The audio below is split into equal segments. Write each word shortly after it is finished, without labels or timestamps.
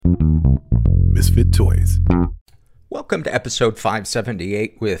Misfit Toys. Welcome to episode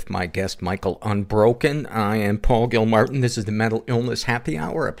 578 with my guest, Michael Unbroken. I am Paul Gilmartin. This is the Mental Illness Happy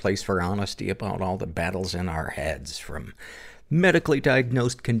Hour, a place for honesty about all the battles in our heads, from medically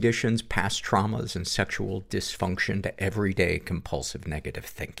diagnosed conditions, past traumas, and sexual dysfunction to everyday compulsive negative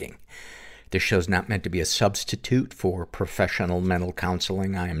thinking. This show's not meant to be a substitute for professional mental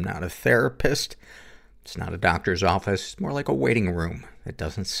counseling. I am not a therapist. It's not a doctor's office. It's more like a waiting room. It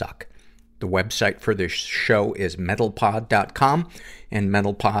doesn't suck. The website for this show is mentalpod.com, and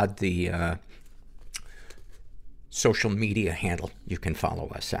mentalpod, the social media handle you can follow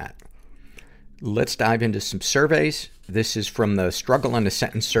us at. Let's dive into some surveys. This is from the Struggle in a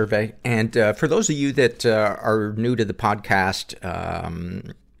Sentence survey. And for those of you that are new to the podcast,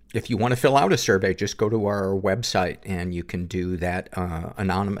 if you want to fill out a survey, just go to our website and you can do that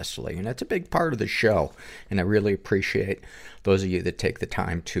anonymously. And that's a big part of the show. And I really appreciate those of you that take the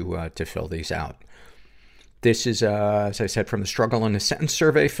time to fill these out. This is, as I said, from the Struggle in a Sentence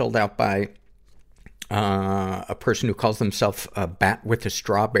survey, filled out by a person who calls themselves a bat with a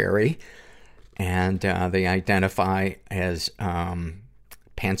strawberry. And they identify as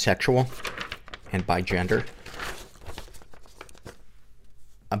pansexual and bigender.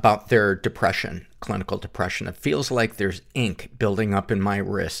 About their depression, clinical depression. It feels like there's ink building up in my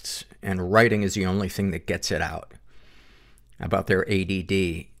wrists, and writing is the only thing that gets it out. About their ADD.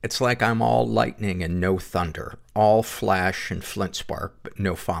 It's like I'm all lightning and no thunder, all flash and flint spark, but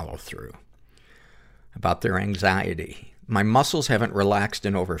no follow through. About their anxiety. My muscles haven't relaxed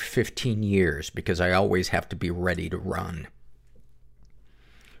in over 15 years because I always have to be ready to run.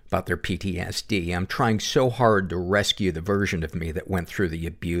 About their PTSD. I'm trying so hard to rescue the version of me that went through the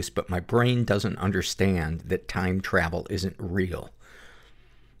abuse, but my brain doesn't understand that time travel isn't real.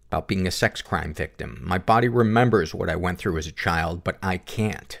 About being a sex crime victim. My body remembers what I went through as a child, but I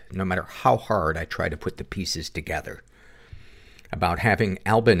can't, no matter how hard I try to put the pieces together. About having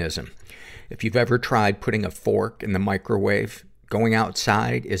albinism. If you've ever tried putting a fork in the microwave, going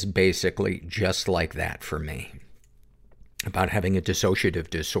outside is basically just like that for me. About having a dissociative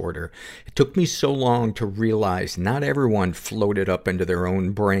disorder. It took me so long to realize not everyone floated up into their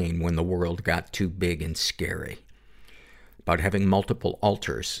own brain when the world got too big and scary. About having multiple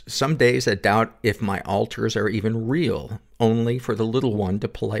alters. Some days I doubt if my alters are even real, only for the little one to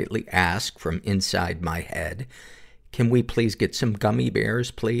politely ask from inside my head, "Can we please get some gummy bears,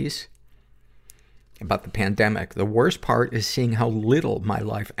 please?" About the pandemic. The worst part is seeing how little my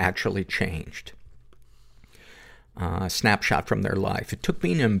life actually changed. Snapshot from their life. It took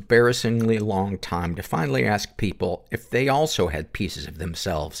me an embarrassingly long time to finally ask people if they also had pieces of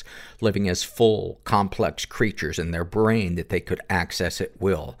themselves living as full, complex creatures in their brain that they could access at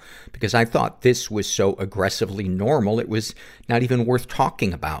will. Because I thought this was so aggressively normal, it was not even worth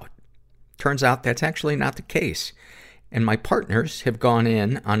talking about. Turns out that's actually not the case. And my partners have gone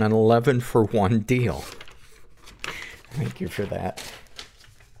in on an 11-for-1 deal. Thank you for that.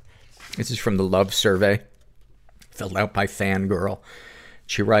 This is from the Love Survey, filled out by Fangirl.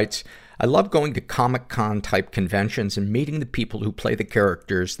 She writes, I love going to Comic-Con type conventions and meeting the people who play the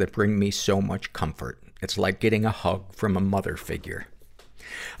characters that bring me so much comfort. It's like getting a hug from a mother figure.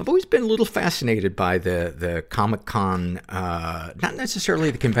 I've always been a little fascinated by the Comic-Con, not necessarily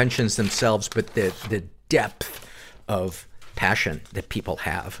the conventions themselves, but the depth of passion that people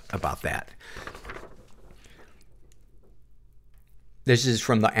have about that. This is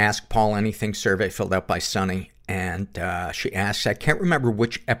from the Ask Paul Anything survey filled out by Sunny. And she asks, I can't remember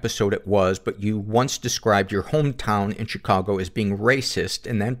which episode it was, but you once described your hometown in Chicago as being racist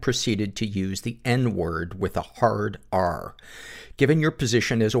and then proceeded to use the N-word with a hard R. Given your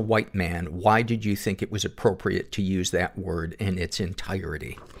position as a white man, why did you think it was appropriate to use that word in its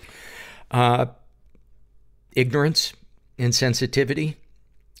entirety? Ignorance, insensitivity.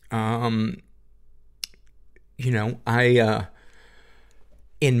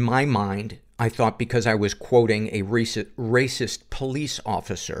 In my mind, I thought because I was quoting a racist police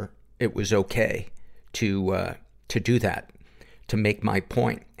officer, it was okay to do that, to make my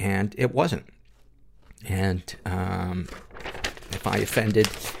point, and it wasn't. And if I offended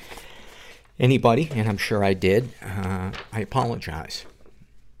anybody, and I'm sure I did, I apologize.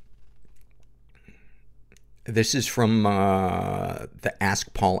 This is from the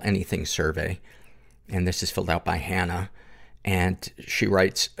Ask Paul Anything survey, and this is filled out by Hannah. And she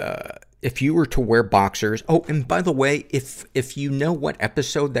writes, if you were to wear boxers... Oh, and by the way, if you know what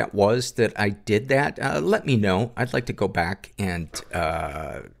episode that was that I did that, let me know. I'd like to go back and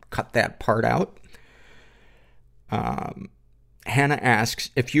cut that part out. Hannah asks,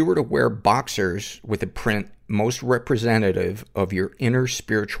 if you were to wear boxers with a print most representative of your inner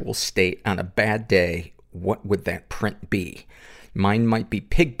spiritual state on a bad day, what would that print be? Mine might be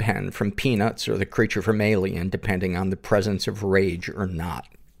Pigpen from Peanuts or the creature from Alien, depending on the presence of rage or not.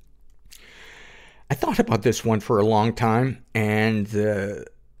 I thought about this one for a long time, and the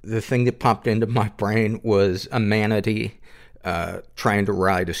thing that popped into my brain was a manatee trying to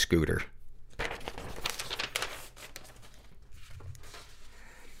ride a scooter.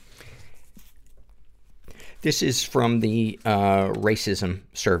 This is from the racism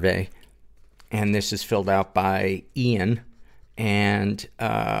survey, and this is filled out by Ian, and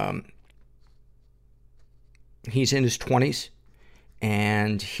he's in his 20s,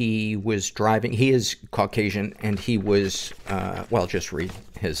 and he was driving. He is Caucasian, and he was, just read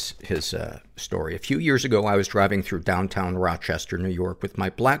his story. A few years ago, I was driving through downtown Rochester, New York, with my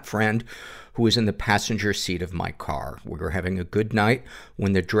black friend who was in the passenger seat of my car. We were having a good night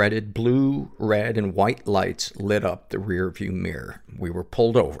when the dreaded blue, red, and white lights lit up the rearview mirror. We were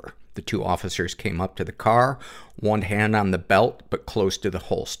pulled over. The two officers came up to the car, one hand on the belt, but close to the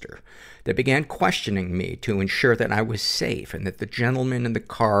holster. They began questioning me to ensure that I was safe and that the gentleman in the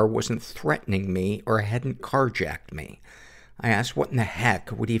car wasn't threatening me or hadn't carjacked me. I asked what in the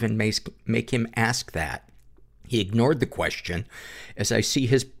heck would even make him ask that. He ignored the question as I see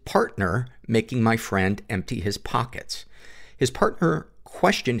his partner making my friend empty his pockets. His partner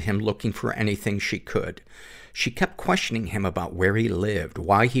questioned him looking for anything she could. She kept questioning him about where he lived,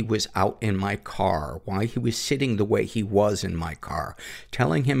 why he was out in my car, why he was sitting the way he was in my car,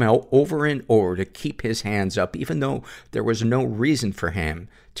 telling him over and over to keep his hands up, even though there was no reason for him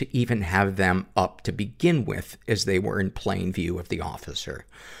to even have them up to begin with, as they were in plain view of the officer.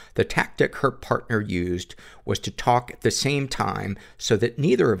 The tactic her partner used was to talk at the same time so that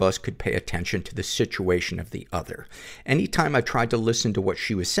neither of us could pay attention to the situation of the other. Anytime I tried to listen to what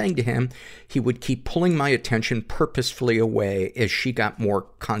she was saying to him, he would keep pulling my attention purposefully away as she got more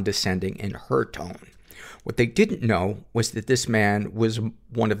condescending in her tone. What they didn't know was that this man was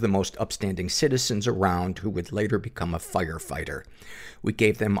one of the most upstanding citizens around who would later become a firefighter. We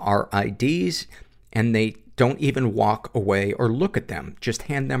gave them our IDs, and they don't even walk away or look at them. Just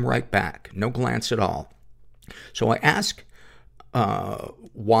hand them right back. No glance at all. So I ask,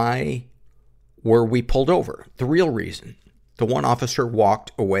 why were we pulled over? The real reason. The one officer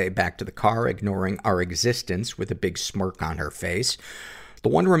walked away back to the car, ignoring our existence with a big smirk on her face. The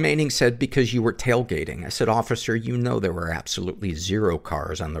one remaining said, because you were tailgating. I said, officer, you know there were absolutely 0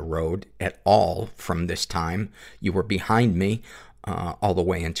 cars on the road at all from this time. You were behind me all the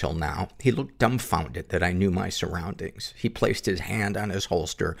way until now. He looked dumbfounded that I knew my surroundings. He placed his hand on his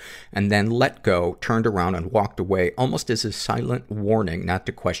holster and then let go, turned around and walked away, almost as a silent warning not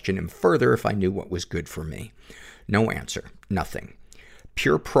to question him further if I knew what was good for me. No answer. Nothing.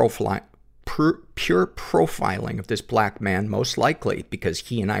 Pure profiling of this black man, most likely because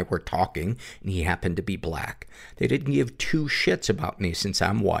he and I were talking and he happened to be black. They didn't give 2 shits about me since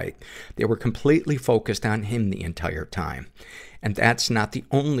I'm white. They were completely focused on him the entire time. And that's not the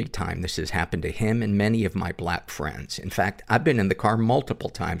only time this has happened to him and many of my black friends. In fact, I've been in the car multiple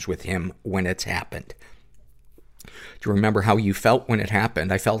times with him when it's happened. Do you remember how you felt when it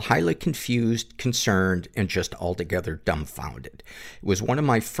happened? I felt highly confused, concerned, and just altogether dumbfounded. It was one of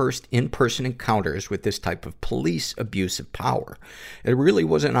my first in-person encounters with this type of police abuse of power. It really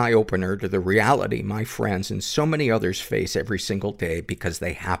was an eye-opener to the reality my friends and so many others face every single day because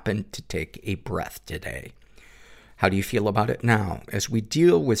they happen to take a breath today. How do you feel about it now? As we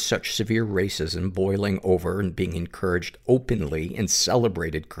deal with such severe racism boiling over and being encouraged openly and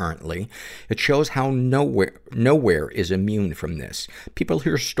celebrated currently, it shows how nowhere is immune from this. People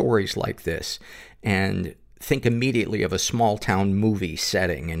hear stories like this and think immediately of a small town movie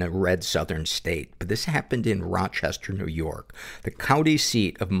setting in a red southern state. But this happened in Rochester, New York, the county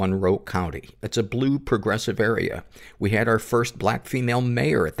seat of Monroe County. It's a blue progressive area. We had our first black female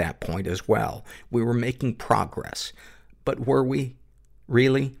mayor at that point as well. We were making progress. But were we?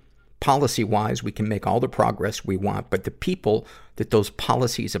 Really? Policy-wise, we can make all the progress we want, but the people that those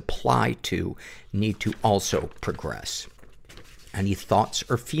policies apply to need to also progress. Any thoughts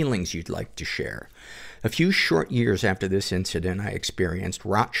or feelings you'd like to share? A few short years after this incident I experienced,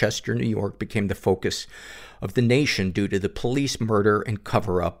 Rochester, New York became the focus of the nation due to the police murder and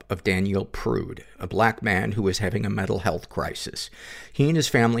cover-up of Daniel Prude, a black man who was having a mental health crisis. He and his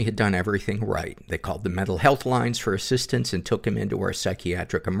family had done everything right. They called the mental health lines for assistance and took him into our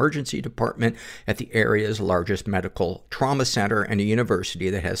psychiatric emergency department at the area's largest medical trauma center and a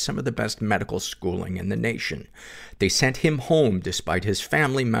university that has some of the best medical schooling in the nation. They sent him home despite his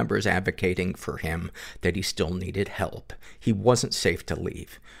family members advocating for him that he still needed help. He wasn't safe to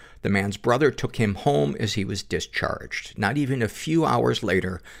leave. The man's brother took him home as he was discharged. Not even a few hours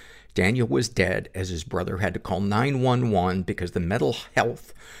later, Daniel was dead as his brother had to call 911 because the mental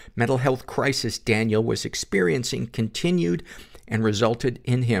health crisis Daniel was experiencing continued and resulted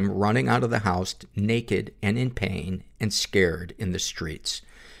in him running out of the house naked and in pain and scared in the streets.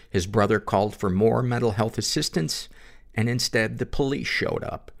 His brother called for more mental health assistance, and instead the police showed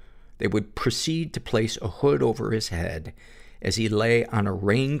up. They would proceed to place a hood over his head as he lay on a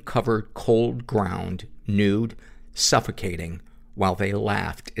rain-covered cold ground, nude, suffocating, while they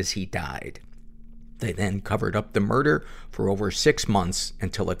laughed as he died. They then covered up the murder for over 6 months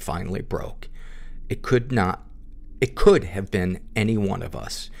until it finally broke. It could have been any one of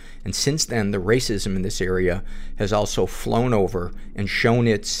us. And since then, the racism in this area has also flown over and shown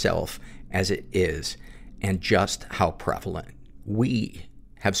itself as it is, and just how prevalent. We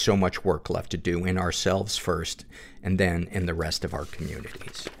have so much work left to do in ourselves first, and then in the rest of our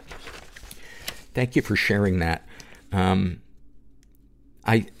communities. Thank you for sharing that.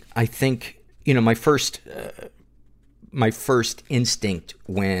 I think, my first instinct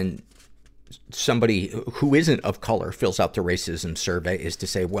when somebody who isn't of color fills out the racism survey is to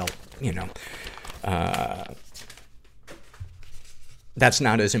say, well, that's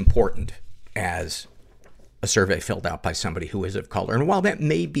not as important as a survey filled out by somebody who is of color. And while that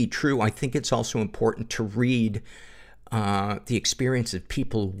may be true, I think it's also important to read the experience of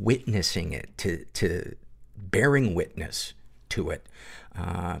people witnessing it, to bearing witness to it.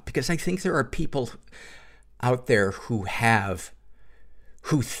 Because I think there are people out there who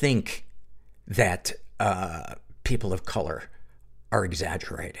think that people of color are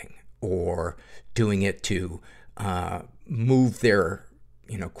exaggerating or doing it to move their,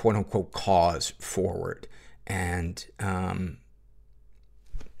 quote unquote cause forward. And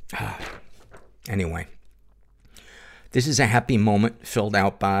anyway, this is a happy moment filled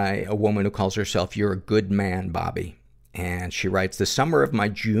out by a woman who calls herself "You're a Good Man, Bobby." And she writes, the summer of my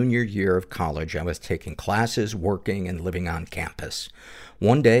junior year of college, I was taking classes, working, and living on campus.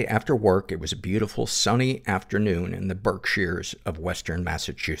 One day after work, it was a beautiful sunny afternoon in the Berkshires of western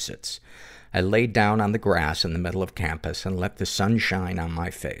Massachusetts. I laid down on the grass in the middle of campus and let the sun shine on my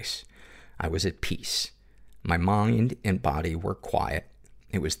face. I was at peace. My mind and body were quiet.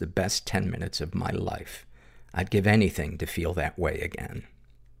 It was the best 10 minutes of my life. I'd give anything to feel that way again.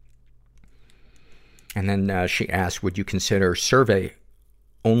 And then she asked, would you consider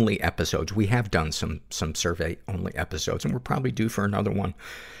survey-only episodes? We have done some survey-only episodes, and we're probably due for another one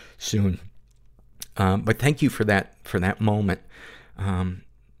soon. But thank you for that moment.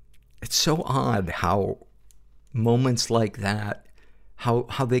 It's so odd how moments like that,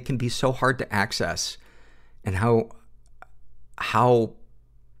 how they can be so hard to access, and how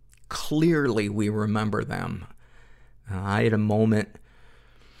clearly we remember them. I had a moment,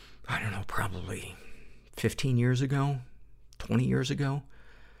 I don't know, probably 15 years ago, 20 years ago.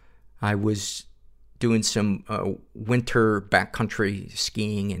 I was doing some winter backcountry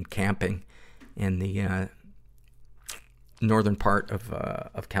skiing and camping in the northern part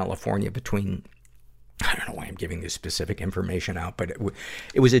of California between, I don't know why I'm giving this specific information out, but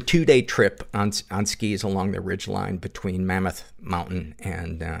it was a 2-day trip on skis along the ridgeline between Mammoth Mountain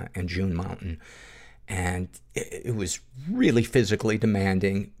and June Mountain. And it was really physically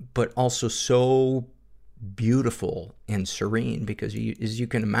demanding, but also so beautiful and serene because, as you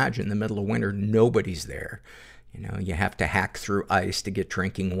can imagine, in the middle of winter, nobody's there. You have to hack through ice to get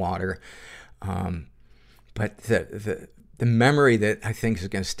drinking water. But the memory that I think is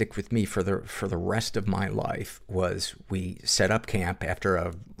going to stick with me for the rest of my life was we set up camp after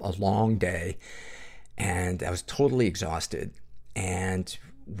a long day, and I was totally exhausted, and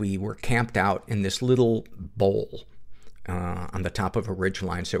we were camped out in this little bowl on the top of a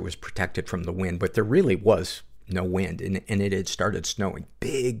ridgeline, so it was protected from the wind, but there really was no wind, and it had started snowing,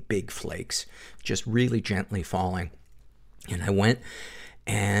 big flakes, just really gently falling. And I went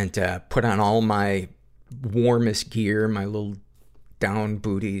and put on all my warmest gear, my little down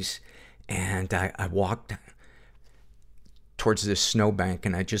booties, and I walked towards this snowbank,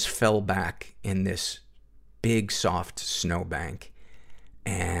 and I just fell back in this big, soft snowbank,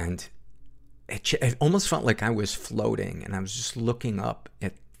 and it almost felt like I was floating, and I was just looking up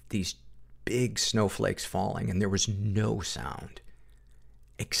at these big snowflakes falling, and there was no sound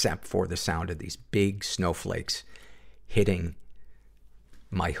except for the sound of these big snowflakes hitting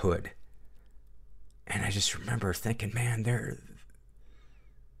my hood. And I just remember thinking, man, there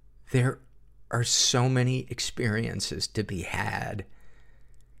are so many experiences to be had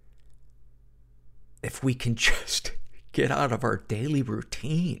if we can just get out of our daily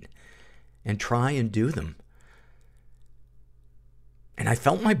routine and try and do them. And I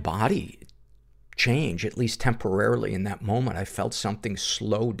felt my body change, at least temporarily in that moment. I felt something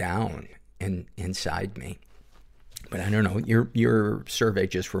slow down inside me. But I don't know, your survey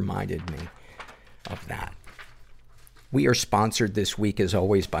just reminded me of that. We are sponsored this week, as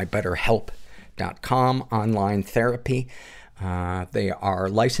always, by BetterHelp.com, online therapy. They are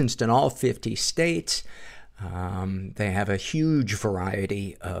licensed in all 50 states. They have a huge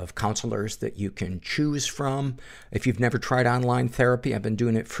variety of counselors that you can choose from. If you've never tried online therapy, I've been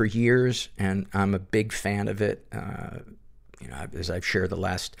doing it for years, and I'm a big fan of it. As I've shared the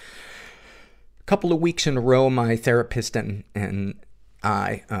last couple of weeks in a row, my therapist and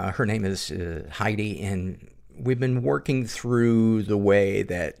I, her name is Heidi, and we've been working through the way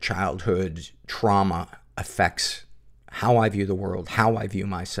that childhood trauma affects how I view the world, how I view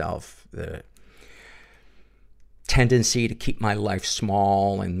myself, the tendency to keep my life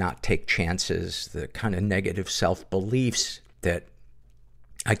small and not take chances, the kind of negative self-beliefs that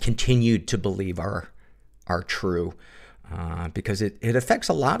I continued to believe are true, because it affects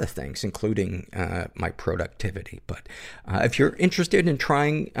a lot of things, including my productivity. But if you're interested in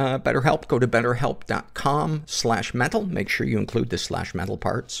trying BetterHelp, go to BetterHelp.com/mental. Make sure you include the /mental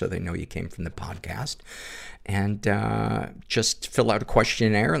part so they know you came from the podcast. And just fill out a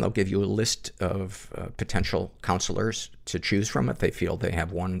questionnaire, and they'll give you a list of potential counselors to choose from if they feel they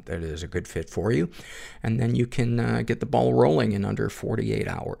have one that is a good fit for you. And then you can get the ball rolling in under 48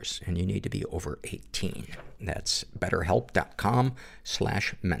 hours, and you need to be over 18. That's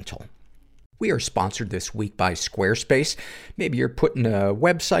BetterHelp.com/mental. We are sponsored this week by Squarespace. Maybe you're putting a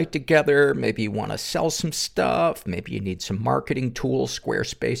website together. Maybe you want to sell some stuff. Maybe you need some marketing tools.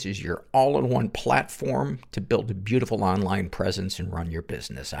 Squarespace is your all-in-one platform to build a beautiful online presence and run your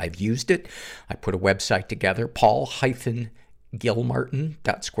business. I've used it. I put a website together,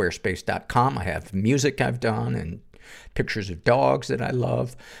 paul-gilmartin.squarespace.com. I have music I've done and pictures of dogs that I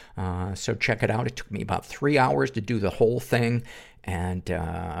love. So check it out. It took me about 3 hours to do the whole thing. And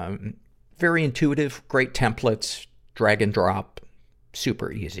very intuitive, great templates, drag and drop,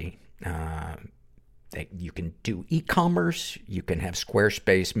 super easy. You can do e-commerce. You can have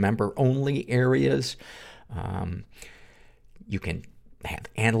Squarespace member-only areas. You can have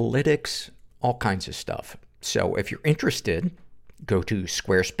analytics, all kinds of stuff. So if you're interested, go to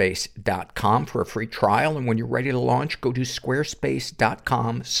squarespace.com for a free trial. And when you're ready to launch, go to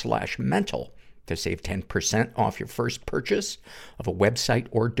squarespace.com/mental to save 10% off your first purchase of a website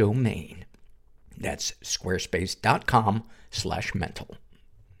or domain. That's squarespace.com/mental.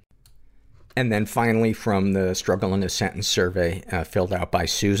 And then finally, from the Struggle in a Sentence survey filled out by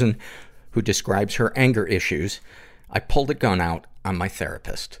Susan, who describes her anger issues, I pulled a gun out on my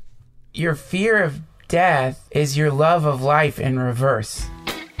therapist. Your fear of death is your love of life in reverse.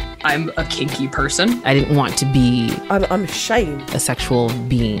 I'm a kinky person. I didn't want to be I'm ashamed. a sexual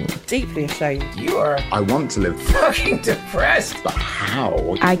being. Deeply ashamed. You are I want to live. fucking depressed. But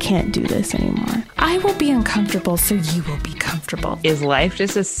how? I can't do this anymore. I will be uncomfortable, so you will be comfortable. Is life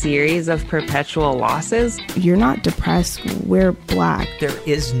just a series of perpetual losses? You're not depressed. We're black. There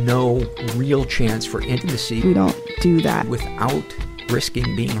is no real chance for intimacy We don't do that. without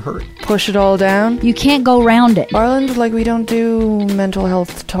risking being hurt. Push it all down. You can't go around it. Ireland, we don't do mental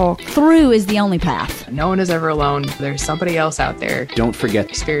health talk. Through is the only path. No one is ever alone. There's somebody else out there Don't forget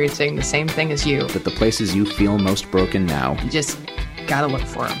experiencing the same thing as you. that the places you feel most broken now You just gotta look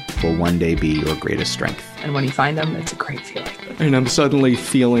for them. will one day be your greatest strength. And when you find them, it's a great feeling. And I'm suddenly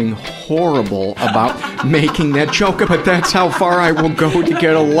feeling horrible about making that joke, but that's how far I will go to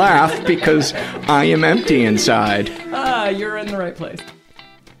get a laugh because I am empty inside. You're in the right place.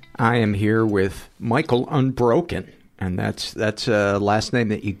 I am here with Michael Unbroken, and that's a last name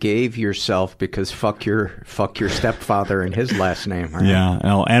that you gave yourself because fuck your stepfather and his last name. Right?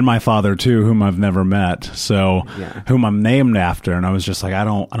 Yeah, and my father too, whom I've never met, so Yeah. whom I'm named after, and I was just like, I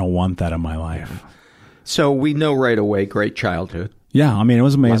don't want that in my life. So we know right away, great childhood. Yeah, I mean, it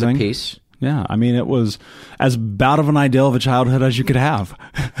was amazing. Lot of peace. Yeah, I mean, it was as about of an ideal of a childhood as you could have.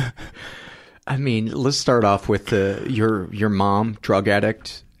 I mean, let's start off with your mom, drug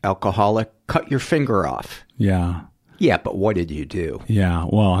addict, alcoholic, cut your finger off. Yeah. Yeah, but what did you do? Yeah,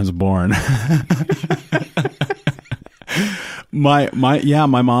 well, I was born. My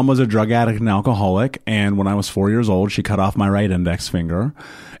mom was a drug addict and alcoholic, and when I was 4 years old, she cut off my right index finger.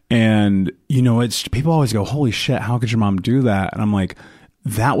 And, it's people always go, holy shit, how could your mom do that? And I'm like,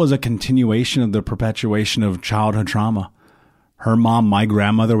 that was a continuation of the perpetuation of childhood trauma. Her mom, my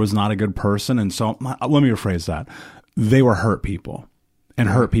grandmother, was not a good person. And so let me rephrase that. They were hurt people. And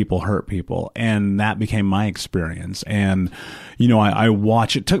hurt people. And that became my experience. And, I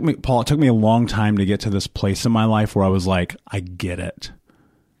watch it. Paul, it took me a long time to get to this place in my life where I was like, I get it.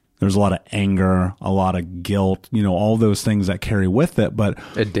 There's a lot of anger, a lot of guilt, all those things that carry with it. But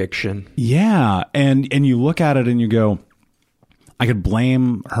addiction. Yeah. And you look at it and you go, I could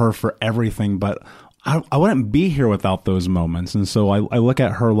blame her for everything, but I wouldn't be here without those moments. And so I look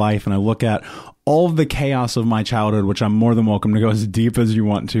at her life and I look at all of the chaos of my childhood, which I'm more than welcome to go as deep as you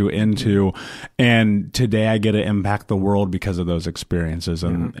want to into. And today I get to impact the world because of those experiences,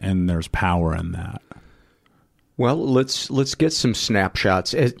 and there's power in that. Well, let's get some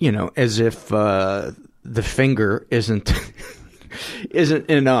snapshots, as if the finger isn't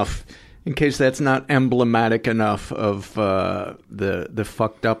enough. In case that's not emblematic enough of the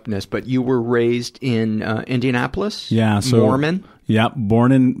fucked upness, but you were raised in Indianapolis? Yeah, so Mormon? Yep,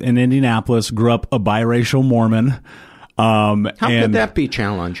 born in Indianapolis, grew up a biracial Mormon. How could that be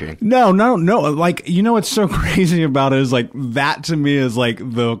challenging? No. Like, what's so crazy about it is like that to me is like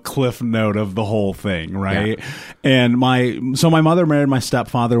the cliff note of the whole thing, right? Yeah. And my mother married my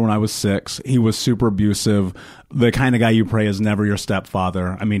stepfather when I was 6. He was super abusive. The kind of guy you pray is never your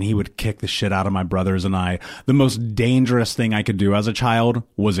stepfather. I mean, he would kick the shit out of my brothers and I. The most dangerous thing I could do as a child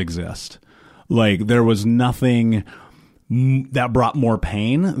was exist. Like, there was nothing that brought more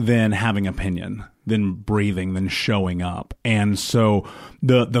pain than having opinion, than breathing, than showing up. And so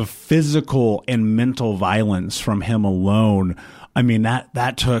the physical and mental violence from him alone, I mean,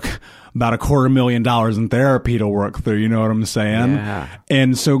 that took about $250,000 in therapy to work through, you know what I'm saying? Yeah.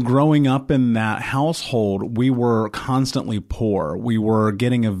 And so growing up in that household, we were constantly poor. We were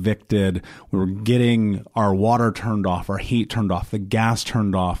getting evicted. We were getting our water turned off, our heat turned off, the gas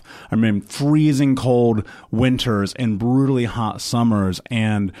turned off. I mean, freezing cold winters and brutally hot summers.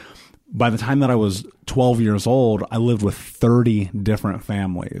 And by the time that I was 12 years old, I lived with 30 different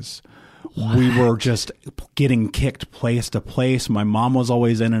families. What? We were just getting kicked place to place. My mom was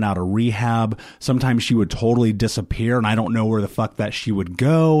always in and out of rehab. Sometimes she would totally disappear, and I don't know where the fuck that she would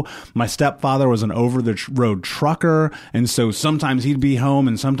go. My stepfather was an over-the-road trucker, and so sometimes he'd be home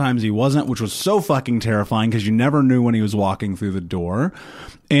and sometimes he wasn't, which was so fucking terrifying because you never knew when he was walking through the door.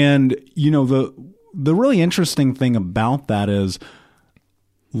 And, the really interesting thing about that is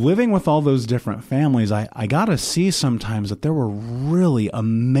living with all those different families, I got to see sometimes that there were really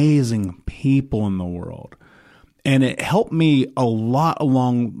amazing people in the world. And it helped me a lot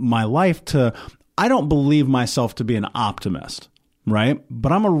along my life I don't believe myself to be an optimist, right?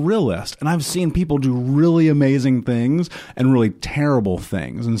 But I'm a realist, and I've seen people do really amazing things and really terrible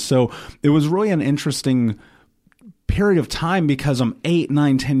things. And so it was really an interesting period of time because I'm 8,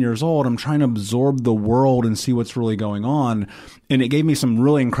 9, 10 years old. I'm trying to absorb the world and see what's really going on. And it gave me some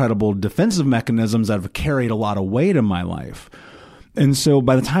really incredible defensive mechanisms that have carried a lot of weight in my life. And so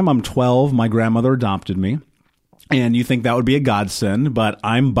by the time I'm 12, my grandmother adopted me. And you think that would be a godsend, but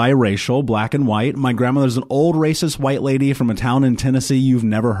I'm biracial, black and white. My grandmother's an old racist white lady from a town in Tennessee you've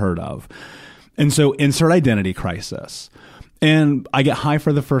never heard of. And so insert identity crisis. And I get high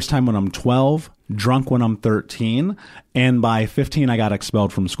for the first time when I'm 12, drunk when I'm 13, and by 15 I got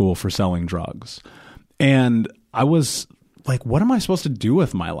expelled from school for selling drugs. And I was like, what am I supposed to do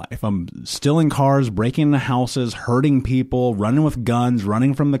with my life? I'm stealing cars, breaking into houses, hurting people, running with guns,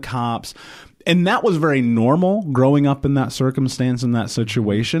 running from the cops. And that was very normal growing up in that circumstance, in that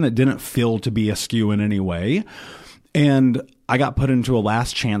situation. It didn't feel to be askew in any way. And I got put into a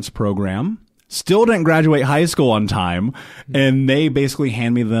last chance program. Still didn't graduate high school on time. And they basically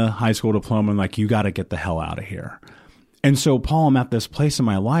hand me the high school diploma and like, you got to get the hell out of here. And so, Paul, I'm at this place in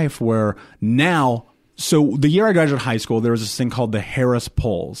my life where now, so the year I graduated high school, there was this thing called the Harris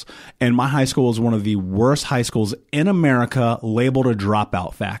Polls. And my high school was one of the worst high schools in America, labeled a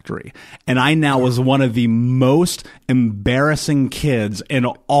dropout factory. And I now was one of the most embarrassing kids in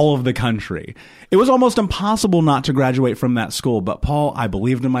all of the country. It was almost impossible not to graduate from that school. But Paul, I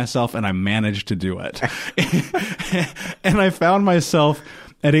believed in myself and I managed to do it. And I found myself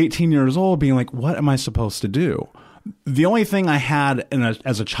at 18 years old being like, what am I supposed to do? The only thing I had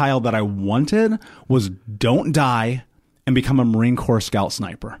as a child that I wanted was don't die and become a Marine Corps scout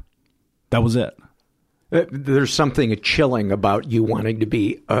sniper. That was it. There's something chilling about you wanting to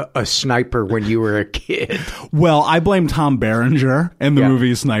be a sniper when you were a kid. Well, I blame Tom Berenger in the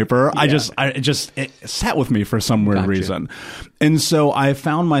movie Sniper. Yeah. It sat with me for some weird reason. And so I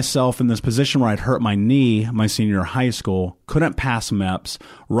found myself in this position where I'd hurt my knee my senior year of high school, couldn't pass MEPS,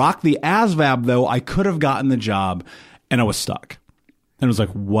 rocked the ASVAB though. I could have gotten the job, and I was stuck. And it was like,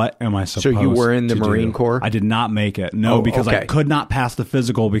 what am I supposed to do? So you were in the Marine Corps? I did not make it. No, because I could not pass the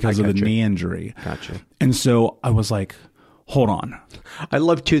physical because of the knee injury. Gotcha. And so I was like, hold on. I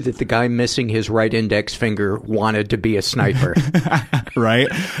love, too, that the guy missing his right index finger wanted to be a sniper. Right?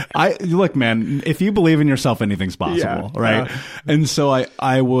 Look, man, if you believe in yourself, anything's possible, right? And so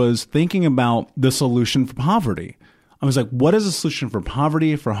I was thinking about the solution for poverty. I was like, what is the solution for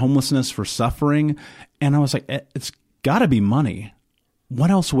poverty, for homelessness, for suffering? And I was like, it's got to be money. What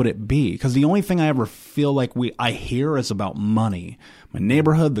else would it be? Because the only thing I ever feel like I hear is about money. My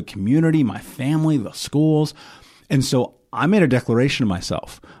neighborhood, the community, my family, the schools. And so I made a declaration to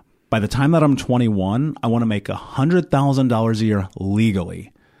myself. By the time that I'm 21, I want to make $100,000 a year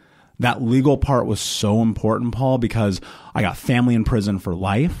legally. That legal part was so important, Paul, because I got family in prison for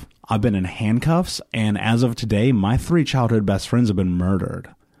life. I've been in handcuffs. And as of today, my 3 childhood best friends have been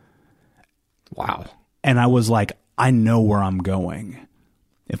murdered. Wow. And I was like, I know where I'm going.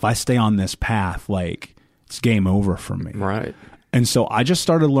 If I stay on this path, like, it's game over for me. Right. And so I just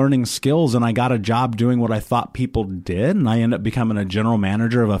started learning skills, and I got a job doing what I thought people did. And I ended up becoming a general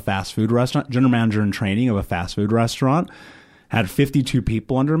manager of a fast food restaurant, general manager in training of a fast food restaurant. Had 52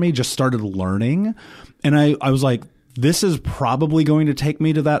 people under me, just started learning. And I was like, this is probably going to take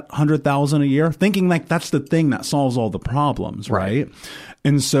me to that 100,000 a year, thinking like that's the thing that solves all the problems. Right.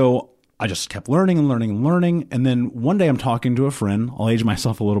 And so I just kept learning and learning and learning. And then one day I'm talking to a friend, I'll age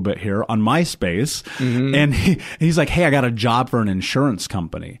myself a little bit here, on MySpace. Mm-hmm. And he's like, hey, I got a job for an insurance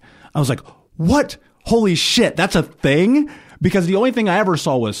company. I was like, what? Holy shit, that's a thing? Because the only thing I ever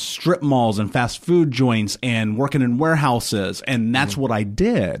saw was strip malls and fast food joints and working in warehouses. And that's what I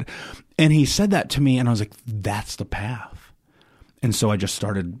did. And he said that to me, and I was like, that's the path. And so I just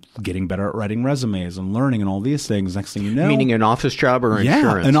started getting better at writing resumes and learning and all these things. Next thing you know. Meaning an office job or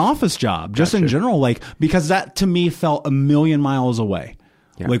insurance? Yeah, an office job, just in general. Like, because that to me felt a million miles away.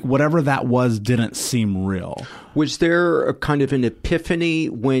 Yeah. Like whatever that was didn't seem real. Was there a kind of an epiphany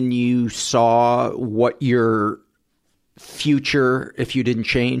when you saw what your future, if you didn't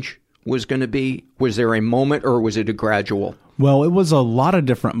change, was going to be? Was there a moment, or was it a gradual? Well, it was a lot of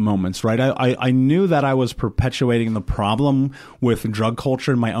different moments, right? I knew that I was perpetuating the problem with drug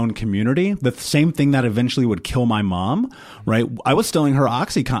culture in my own community, the same thing that eventually would kill my mom, right? I was stealing her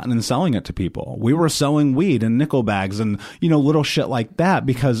OxyContin and selling it to people. We were selling weed and nickel bags and, little shit like that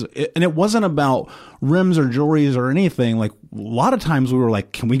because it wasn't about rims or jewelries or anything. Like a lot of times we were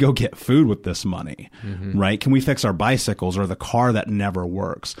like, can we go get food with this money, right? Can we fix our bicycles or the car that never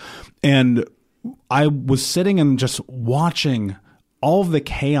works? And I was sitting and just watching all of the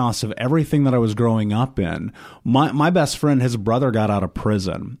chaos of everything that I was growing up in. My best friend, his brother got out of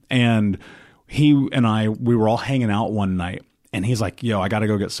prison, and he and we were all hanging out one night, and he's like, yo, I got to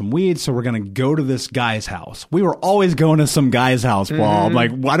go get some weed. So we're going to go to this guy's house. We were always going to some guy's house, Paul. Mm-hmm.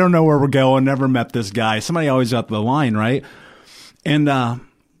 Like, I don't know where we're going. Never met this guy. Somebody always got the line, right? And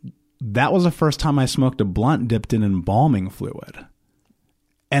that was the first time I smoked a blunt dipped in embalming fluid.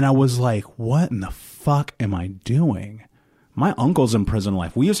 And I was like, what in the fuck am I doing? My uncle's in prison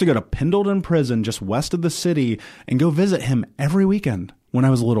life. We used to go to Pendleton Prison just west of the city and go visit him every weekend when I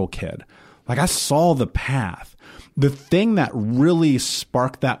was a little kid. Like, I saw the path. The thing that really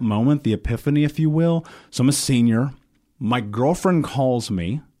sparked that moment, the epiphany, if you will. So I'm a senior. My girlfriend calls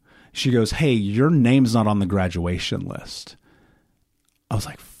me. She goes, hey, your name's not on the graduation list. I was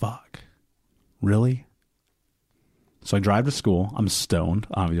like, fuck. Really? So I drive to school. I'm stoned,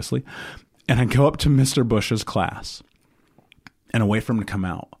 obviously. And I go up to Mr. Bush's class and I wait for him to come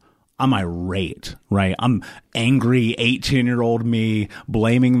out. I'm irate, right? I'm angry, 18-year-old me,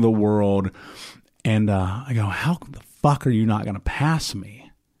 blaming the world. And I go, how the fuck are you not going to pass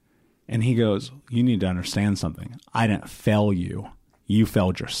me? And he goes, you need to understand something. I didn't fail you. You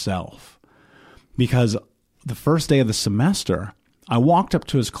failed yourself. Because the first day of the semester, I walked up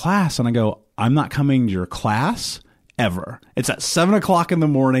to his class and I go, I'm not coming to your class ever. It's at 7:00 in the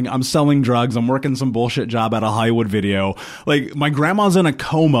morning. I'm selling drugs. I'm working some bullshit job at a Hollywood video. Like, my grandma's in a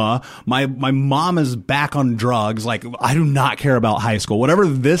coma. My mom is back on drugs. Like, I do not care about high school. Whatever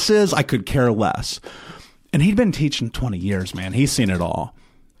this is, I could care less. And he'd been teaching 20 years, man. He's seen it all.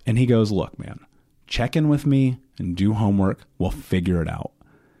 And he goes, look, man, check in with me and do homework. We'll figure it out.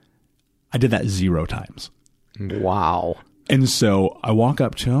 I did that 0 times. Wow. And so I walk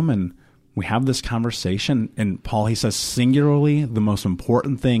up to him and We have this conversation, and Paul, he says, singularly, the most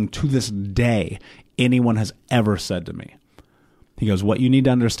important thing to this day anyone has ever said to me. He goes, what you need to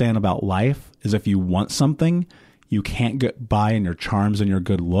understand about life is if you want something, you can't get by in your charms and your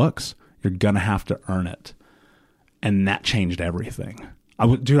good looks. You're going to have to earn it. And that changed everything. I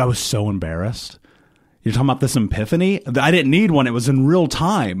was so embarrassed. You're talking about this epiphany? I didn't need one. It was in real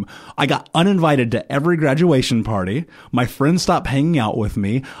time. I got uninvited to every graduation party. My friends stopped hanging out with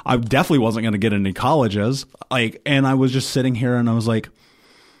me. I definitely wasn't going to get into colleges. And I was just sitting here and I was like,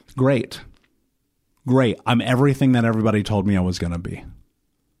 great. I'm everything that everybody told me I was going to be.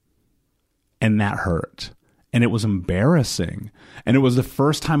 And that hurt. And it was embarrassing. And it was the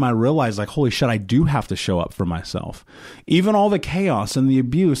first time I realized, like, holy shit, I do have to show up for myself. Even all the chaos and the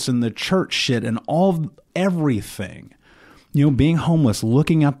abuse and the church shit and everything. You know, being homeless,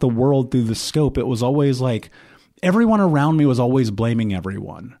 looking at the world through the scope, it was always like everyone around me was always blaming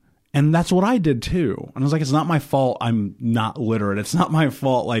everyone. And that's what I did too. And I was like, it's not my fault I'm not literate. It's not my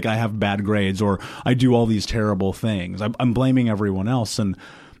fault, like, I have bad grades or I do all these terrible things. I'm blaming everyone else. And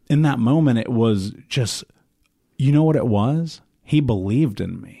in that moment, it was just... You know what it was? He believed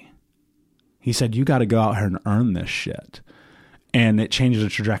in me. He said, you got to go out here and earn this shit. And it changed the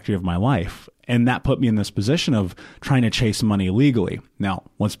trajectory of my life. And that put me in this position of trying to chase money legally. Now,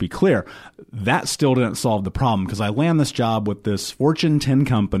 let's be clear, that still didn't solve the problem because I land this job with this Fortune 10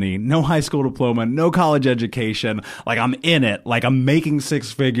 company, no high school diploma, no college education. Like, I'm in it. Like, I'm making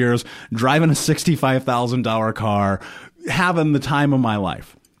six figures, driving a $65,000 car, having the time of my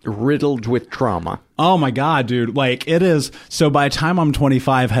life. Riddled with trauma. Oh my God, dude. Like, it is. So by the time I'm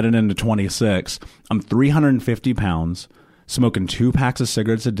 25, heading into 26, I'm 350 pounds, smoking 2 packs of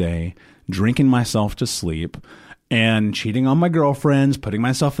cigarettes a day, drinking myself to sleep, and cheating on my girlfriends, putting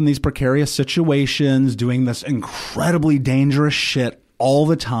myself in these precarious situations, doing this incredibly dangerous shit all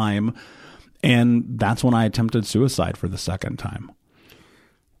the time. And that's when I attempted suicide for the second time.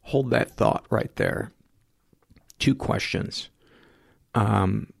 Hold that thought right there. 2 questions.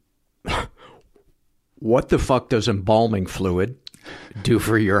 What the fuck does embalming fluid do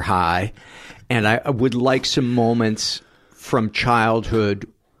for your high? And I would like some moments from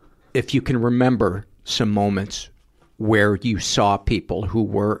childhood, if you can remember some moments where you saw people who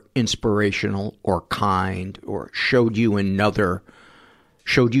were inspirational or kind or showed you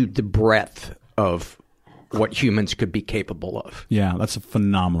the breadth of what humans could be capable of. Yeah, that's a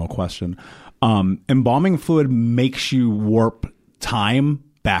phenomenal question. Embalming fluid makes you warp time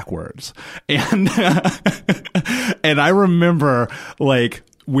backwards. And and I remember, like,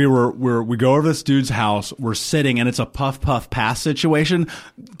 we go over to this dude's house, we're sitting, and it's a puff pass situation.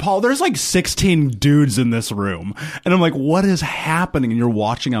 Paul, there's like 16 dudes in this room. And I'm like, what is happening? And you're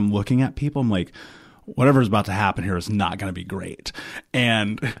watching, I'm looking at people, I'm like, whatever's about to happen here is not going to be great.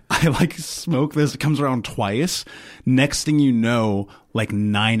 And I like smoke this. It comes around twice. Next thing you know, like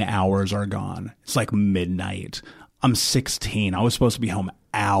 9 hours are gone. It's like midnight. I'm 16. I was supposed to be home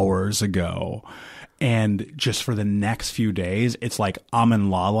hours ago. And just for the next few days, it's like I'm in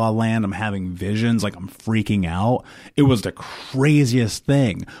La La Land. I'm having visions. Like, I'm freaking out. It was the craziest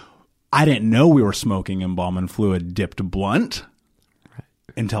thing. I didn't know we were smoking embalming fluid dipped blunt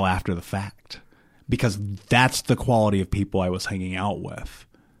until after the fact. Because that's the quality of people I was hanging out with.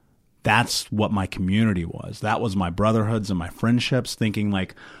 That's what my community was. That was my brotherhoods and my friendships, thinking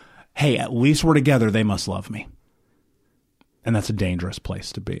like, hey, at least we're together. They must love me. And that's a dangerous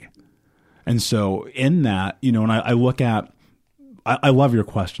place to be. And so in that, you know, and I look at, I love your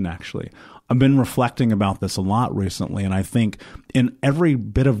question, actually. I've been reflecting about this a lot recently. And I think in every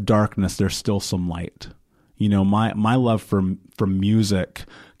bit of darkness, there's still some light. You know, my love for music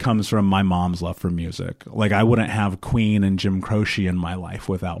comes from my mom's love for music. Like, I wouldn't have Queen and Jim Croce in my life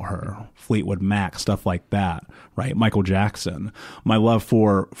without her. Fleetwood Mac, stuff like that, right? Michael Jackson. My love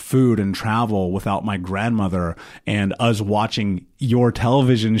for food and travel without my grandmother and us watching your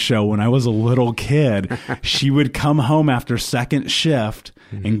television show when I was a little kid. She would come home after second shift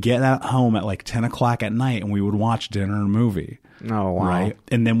and get at home at like 10 o'clock at night, and we would watch dinner and movie. Oh, wow. Right?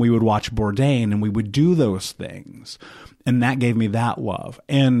 And then we would watch Bourdain, and we would do those things. And that gave me that love.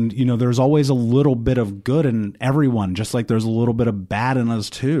 And, you know, there's always a little bit of good in everyone, just like there's a little bit of bad in us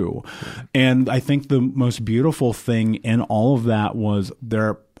too. And I think the most beautiful thing in all of that was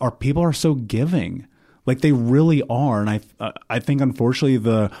people are so giving. Like, they really are. And I think, unfortunately,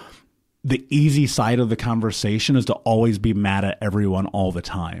 the easy side of the conversation is to always be mad at everyone all the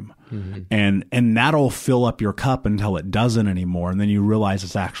time. Mm-hmm. And that'll fill up your cup until it doesn't anymore. And then you realize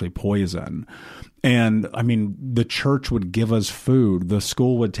it's actually poison. And I mean, the church would give us food. The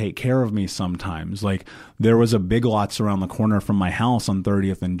school would take care of me sometimes. Like, there was a Big Lots around the corner from my house on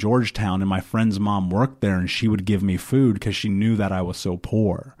 30th in Georgetown, and my friend's mom worked there, and she would give me food because she knew that I was so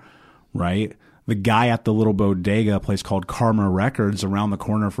poor, right? The guy at the little bodega, a place called Karma Records around the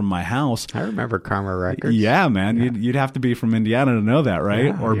corner from my house. I remember Karma Records. Yeah, man. Yeah. You'd have to be from Indiana to know that,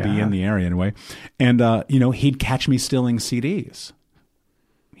 right? Or be in the area anyway. And, he'd catch me stealing CDs.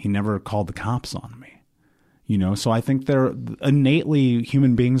 He never called the cops on me, so I think they're innately,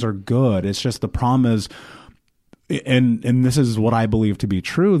 human beings are good. It's just the problem is, and this is what I believe to be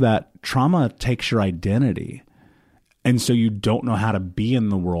true, that trauma takes your identity. And so you don't know how to be in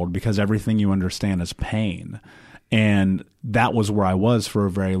the world because everything you understand is pain. And that was where I was for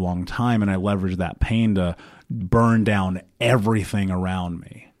a very long time. And I leveraged that pain to burn down everything around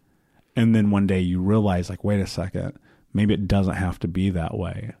me. And then one day you realize, like, wait a second, maybe it doesn't have to be that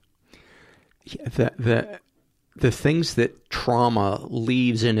way. Yeah, the things that trauma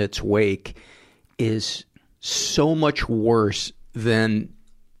leaves in its wake is so much worse than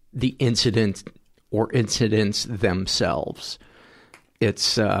the incident or incidents themselves.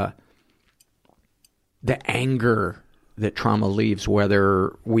 It's the anger that trauma leaves,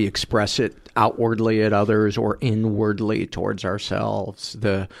 whether we express it outwardly at others or inwardly towards ourselves,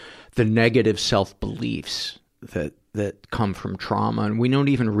 the negative self-beliefs that come from trauma, and we don't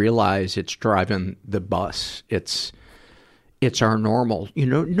even realize it's driving the bus. It's our normal,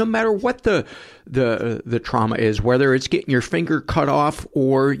 no matter what the trauma is, whether it's getting your finger cut off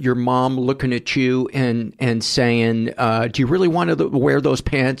or your mom looking at you and saying, do you really want to wear those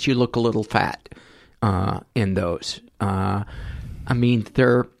pants? You look a little fat in those. I mean,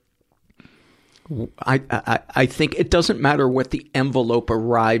 I think it doesn't matter what the envelope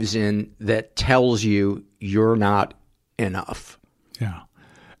arrives in that tells you you're not enough. Yeah.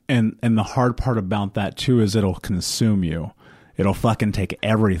 And the hard part about that too is it'll consume you. It'll fucking take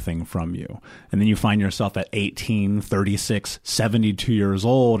everything from you. And then you find yourself at 18, 36, 72 years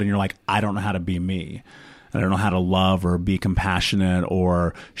old and you're like, I don't know how to be me. I don't know how to love or be compassionate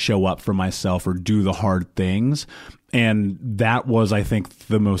or show up for myself or do the hard things. And that was, I think,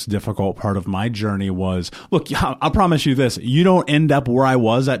 the most difficult part of my journey was, look, I'll promise you this, you don't end up where I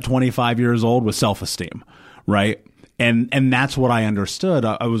was at 25 years old with self-esteem, right? And that's what I understood.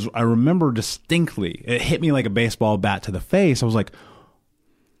 I remember distinctly, it hit me like a baseball bat to the face. I was like,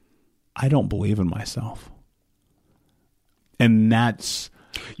 I don't believe in myself. And that's...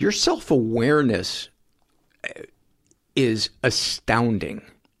 Your self-awareness is astounding.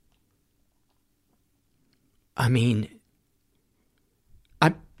 I mean,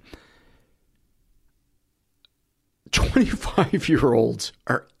 25-year-olds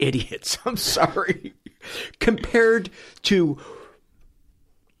are idiots. I'm sorry. Compared to,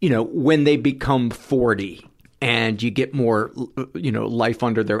 when they become 40 and you get more, life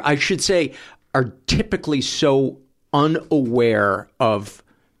under their, I should say, are typically so unaware of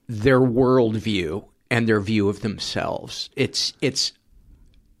their worldview and their view of themselves. It's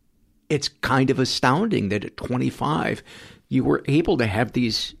kind of astounding that at 25 you were able to have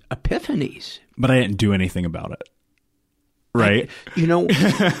these epiphanies. But I didn't do anything about it. Right.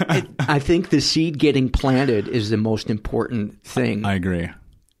 I think the seed getting planted is the most important thing. I agree.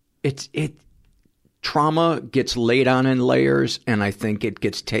 Trauma gets laid on in layers, and I think it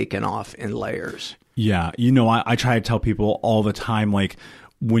gets taken off in layers. Yeah. I try to tell people all the time, like,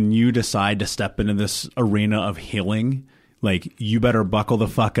 when you decide to step into this arena of healing, like, you better buckle the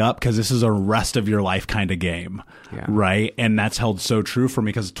fuck up because this is a rest of your life kind of game. Yeah. Right. And that's held so true for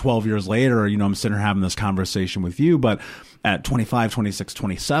me because 12 years later, I'm sitting here having this conversation with you, but at 25, 26,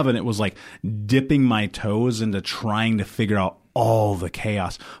 27, it was like dipping my toes into trying to figure out all the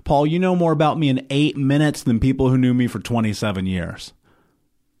chaos. Paul, you know more about me in 8 minutes than people who knew me for 27 years.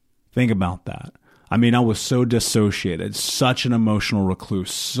 Think about that. I mean, I was so dissociated, such an emotional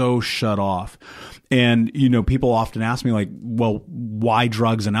recluse, so shut off. And, people often ask me, like, well, why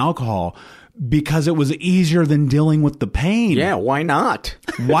drugs and alcohol? Because it was easier than dealing with the pain. Yeah, why not?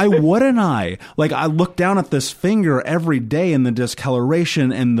 Why wouldn't I? Like, I look down at this finger every day and the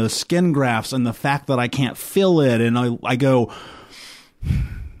discoloration and the skin grafts and the fact that I can't feel it. And I go,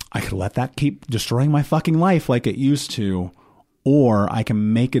 I could let that keep destroying my fucking life like it used to. Or I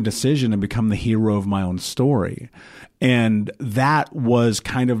can make a decision and become the hero of my own story. And that was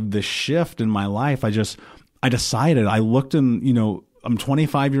kind of the shift in my life. I decided, I looked in, I'm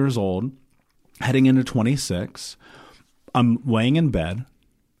 25 years old, heading into 26. I'm laying in bed.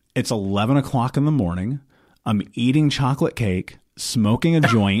 It's 11 o'clock in the morning. I'm eating chocolate cake, smoking a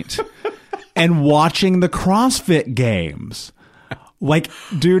joint, and watching the CrossFit Games. Like,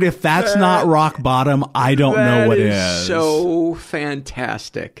 dude, if that's not rock bottom, I don't know what is. So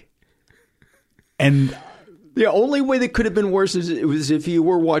fantastic. And the only way that could have been worse is it was if you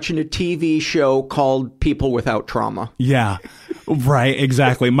were watching a TV show called People Without Trauma. yeah, right,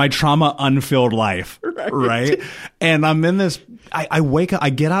 exactly. My trauma unfilled life, right? And I'm in this, I wake up, I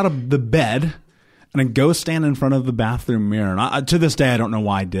get out of the bed and I go stand in front of the bathroom mirror. And to this day, I don't know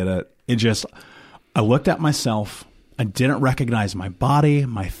why I did it. I looked at myself. I didn't recognize my body,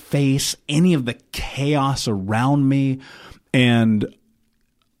 my face, any of the chaos around me. And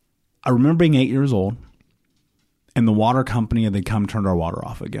I remember being 8 years old, and the water company had come turned our water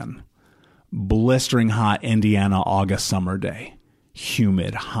off again. Blistering hot Indiana August summer day.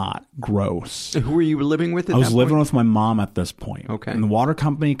 Humid, hot, gross. Who were you living with at that point? I was living with my mom at this point. Okay. And the water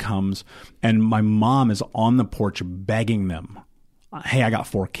company comes, and my mom is on the porch begging them, hey, I got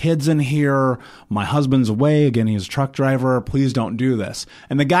 4 kids in here. My husband's away. Again, he's a truck driver. Please don't do this.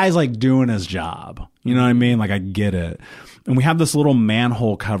 And the guy's like doing his job. You know what I mean? Like, I get it. And we have this little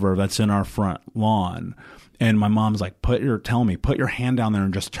manhole cover that's in our front lawn. And my mom's like, put your hand down there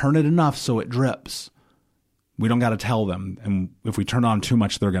and just turn it enough so it drips. We don't got to tell them. And if we turn on too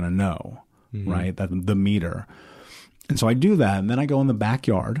much, they're going to know, right? That the meter. And so I do that. And then I go in the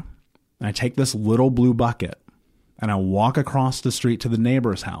backyard and I take this little blue bucket and I walk across the street to the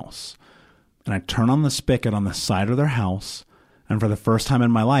neighbor's house, and I turn on the spigot on the side of their house, and for the first time in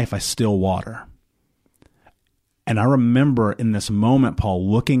my life, I still water. And I remember in this moment, Paul,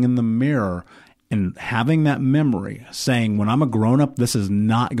 looking in the mirror and having that memory saying, when I'm a grown-up, this is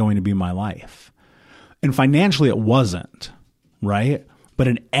not going to be my life. And financially, it wasn't, right? But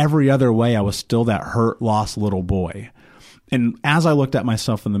in every other way, I was still that hurt, lost little boy. And as I looked at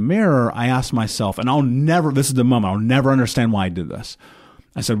myself in the mirror, I asked myself, and this is the moment, I'll never understand why I did this.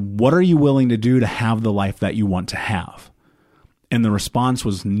 I said, what are you willing to do to have the life that you want to have? And the response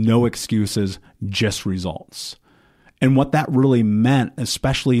was no excuses, just results. And what that really meant,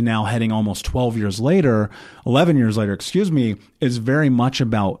 especially now heading almost 11 years later, is very much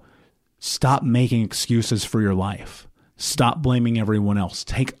about stop making excuses for your life. Stop blaming everyone else.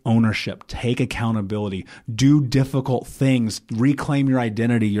 Take ownership. Take accountability. Do difficult things. Reclaim your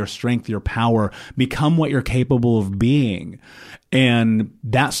identity, your strength, your power. Become what you're capable of being. And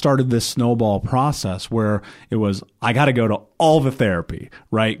that started this snowball process where it was, I got to go to all the therapy,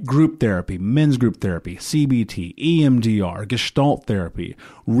 right? Group therapy, men's group therapy, CBT, EMDR, Gestalt therapy,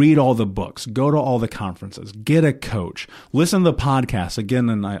 read all the books, go to all the conferences, get a coach, listen to the podcast. Again,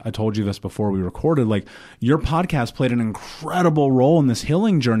 and I told you this before we recorded, like your podcast played an incredible role in this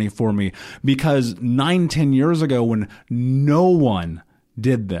healing journey for me because 9-10 years ago when no one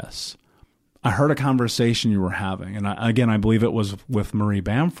did this, I heard a conversation you were having, and I believe it was with Marie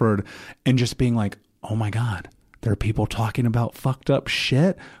Bamford, and just being like, oh my God, there are people talking about fucked up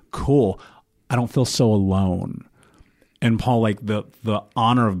shit? Cool. I don't feel so alone. And Paul, like the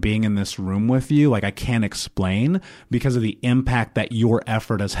honor of being in this room with you, like I can't explain because of the impact that your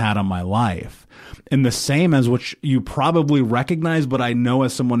effort has had on my life. And the same as which you probably recognize, but I know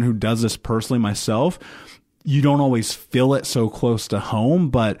as someone who does this personally myself, you don't always feel it so close to home.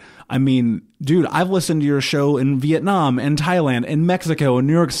 But I mean, dude, I've listened to your show in Vietnam and Thailand and Mexico and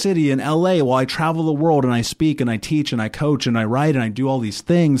New York City and LA while I travel the world and I speak and I teach and I coach and I write and I do all these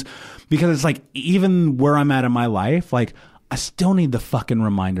things because it's like, even where I'm at in my life, like I still need the fucking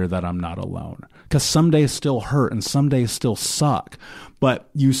reminder that I'm not alone because some days still hurt and some days still suck. But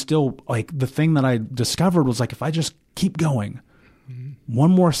you still, like, the thing that I discovered was like, if I just keep going,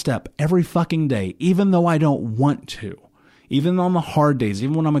 one more step every fucking day, even though I don't want to, even on the hard days,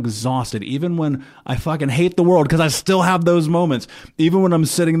 even when I'm exhausted, even when I fucking hate the world, because I still have those moments, even when I'm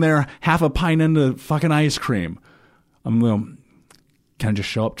sitting there half a pint into fucking ice cream, I'm going, can I just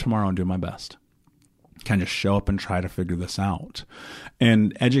show up tomorrow and do my best? Can I just show up and try to figure this out?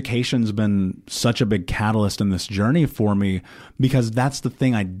 And education's been such a big catalyst in this journey for me because that's the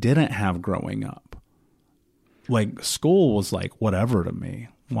thing I didn't have growing up. Like, school was like whatever to me.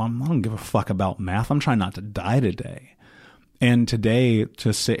 Well, I don't give a fuck about math. I'm trying not to die today. And today,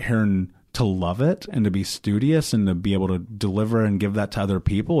 to sit here and to love it and to be studious and to be able to deliver and give that to other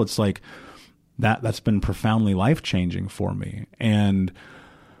people, it's like that's been profoundly life-changing for me. And,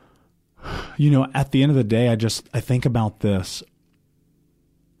 you know, at the end of the day, I think about this,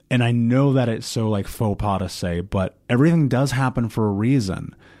 and I know that it's so like faux pas to say, but everything does happen for a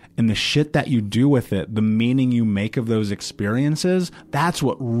reason. And the shit that you do with it, the meaning you make of those experiences, that's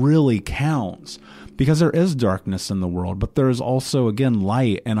what really counts. Because there is darkness in the world, but there's also, again,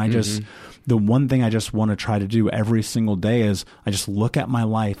 light. And the one thing I just want to try to do every single day is I just look at my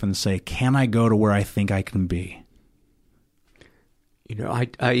life and say, can I go to where I think I can be?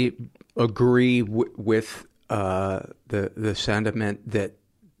 I agree with the sentiment that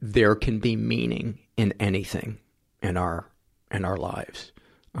there can be meaning in anything in our lives,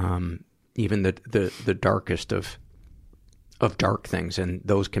 even the darkest of dark things, and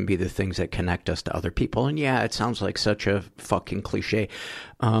those can be the things that connect us to other people. And yeah, it sounds like such a fucking cliche.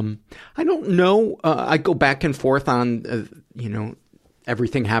 I don't know. I go back and forth on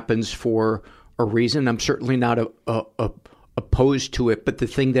everything happens for a reason. I'm certainly not opposed to it, but the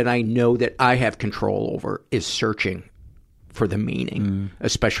thing that I know that I have control over is searching for the meaning,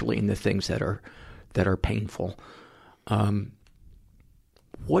 especially in the things that are painful.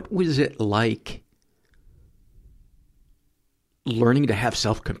 What was it like learning to have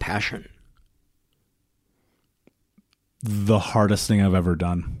self-compassion? The hardest thing I've ever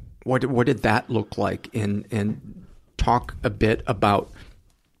done. What did that look like? And talk a bit about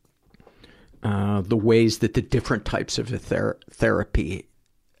the ways that the different types of therapy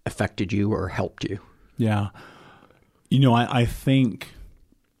affected you or helped you. Yeah. I think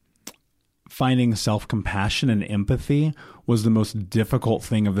finding self-compassion and empathy was the most difficult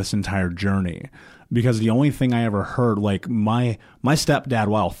thing of this entire journey, because the only thing I ever heard, like my stepdad,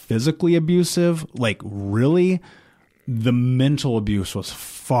 while physically abusive, like really the mental abuse was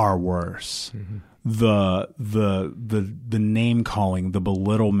far worse. Mm-hmm. The name calling, the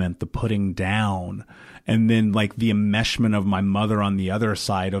belittlement, the putting down, and then like the enmeshment of my mother on the other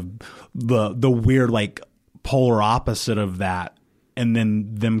side of the weird like polar opposite of that, and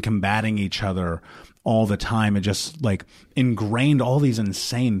then them combating each other all the time. It just like ingrained all these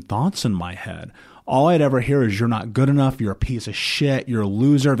insane thoughts in my head. All I'd ever hear is, you're not good enough, you're a piece of shit, you're a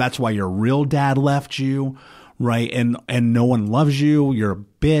loser, that's why your real dad left you, right? And no one loves you, you're a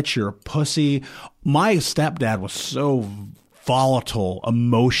bitch, you're a pussy. My stepdad was so volatile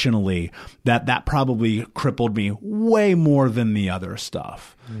emotionally that probably crippled me way more than the other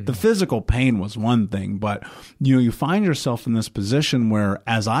stuff. Mm. The physical pain was one thing, but you find yourself in this position where,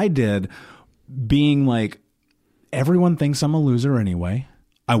 as I did, being like, everyone thinks I'm a loser anyway.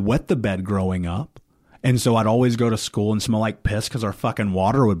 I wet the bed growing up. And so I'd always go to school and smell like piss because our fucking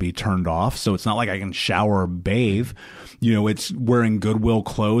water would be turned off. So it's not like I can shower or bathe. It's wearing Goodwill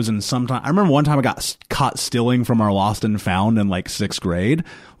clothes. And sometimes, I remember one time I got caught stealing from our Lost and Found in like 6th grade.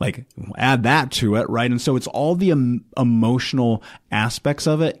 Like, add that to it, right? And so it's all the emotional aspects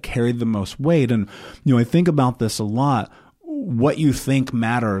of it carried the most weight. And, I think about this a lot. What you think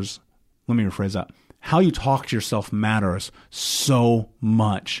matters. Let me rephrase that. How you talk to yourself matters so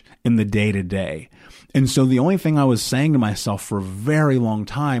much in the day-to-day. And so the only thing I was saying to myself for a very long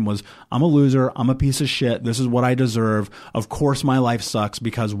time was, I'm a loser, I'm a piece of shit, this is what I deserve, of course my life sucks,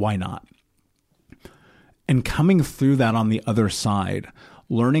 because why not? And coming through that on the other side,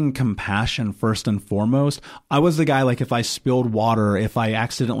 learning compassion first and foremost, I was the guy, like, if I spilled water, if I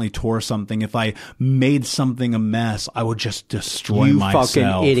accidentally tore something, if I made something a mess, I would just destroy myself. You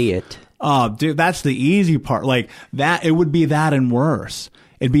fucking idiot. Oh, dude, that's the easy part. Like that, it would be that and worse.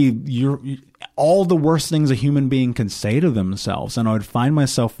 It'd be all the worst things a human being can say to themselves. And I would find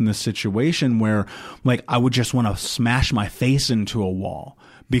myself in this situation where, like, I would just want to smash my face into a wall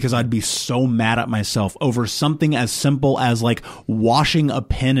because I'd be so mad at myself over something as simple as like washing a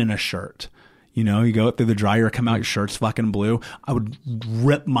pin in a shirt. You go through the dryer, come out, your shirt's fucking blue. I would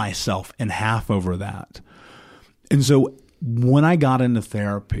rip myself in half over that. And so when I got into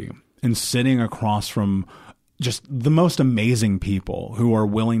therapy and sitting across from just the most amazing people who are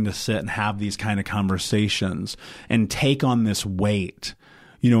willing to sit and have these kind of conversations and take on this weight,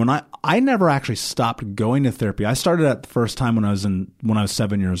 and I never actually stopped going to therapy. I started at the first time when I was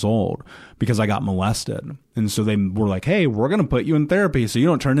 7 years old because I got molested. And so they were like, hey, we're going to put you in therapy so you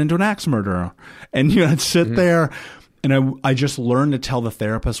don't turn into an axe murderer. And I'd sit there and I just learned to tell the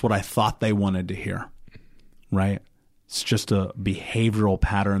therapist what I thought they wanted to hear, right? It's just a behavioral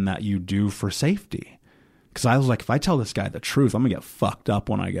pattern that you do for safety. Because I was like, if I tell this guy the truth, I'm going to get fucked up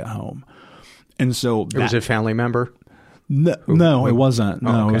when I get home. And so it was a family member? No, it wasn't.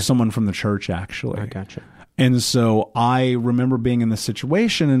 No, okay. It was someone from the church, actually. I gotcha. And so I remember being in this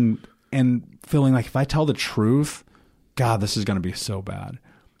situation and feeling like if I tell the truth, God, this is going to be so bad.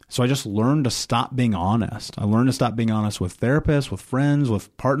 So I just learned to stop being honest. I learned to stop being honest with therapists, with friends,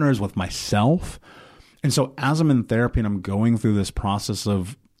 with partners, with myself. And so as I'm in therapy and I'm going through this process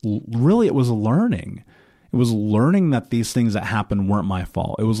of, really, it was learning. It was learning that these things that happened weren't my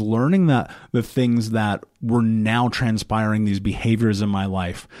fault. It was learning that the things that were now transpiring, these behaviors in my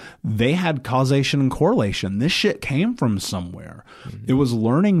life, they had causation and correlation. This shit came from somewhere. Mm-hmm. It was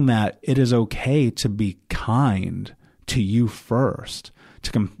learning that it is okay to be kind to you first,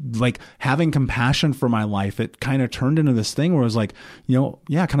 like having compassion for my life. It kind of turned into this thing where I was like,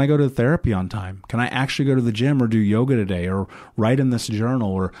 yeah, can I go to therapy on time? Can I actually go to the gym or do yoga today or write in this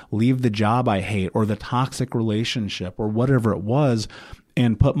journal or leave the job I hate or the toxic relationship or whatever it was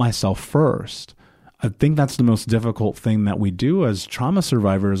and put myself first? I think that's the most difficult thing that we do as trauma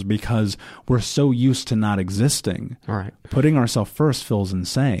survivors because we're so used to not existing. All right. Putting ourselves first feels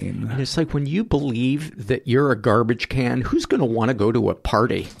insane. And it's like when you believe that you're a garbage can, who's going to want to go to a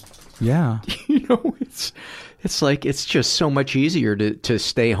party? Yeah. It's like it's just so much easier to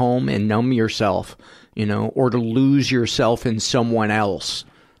stay home and numb yourself, or to lose yourself in someone else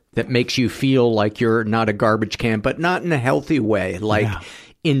that makes you feel like you're not a garbage can, but not in a healthy way. Like,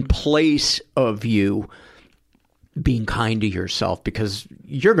 in place of you being kind to yourself because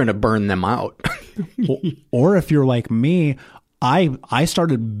you're going to burn them out. Or if you're like me, I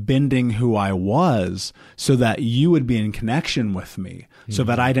started bending who I was so that you would be in connection with me, so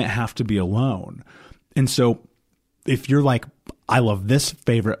that I didn't have to be alone. And so if you're like, I love this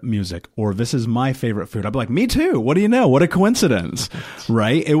favorite music or this is my favorite food, I'd be like, me too. What do you know? What a coincidence,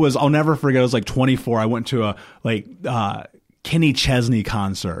 right? I'll never forget. I was like 24. I went to a Kenny Chesney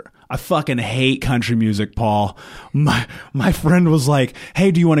concert. I fucking hate country music, Paul. My friend was like, hey,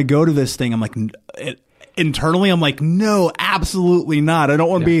 do you want to go to this thing? I'm like, internally, I'm like, no, absolutely not. I don't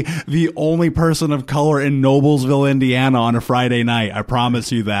want to be the only person of color in Noblesville, Indiana on a Friday night. I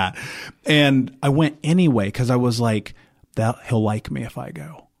promise you that. And I went anyway because I was like, he'll like me if I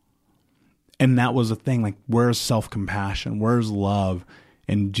go. And that was the thing. Like, where's self-compassion? Where's love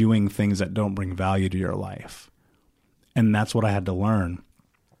in doing things that don't bring value to your life? And that's what I had to learn,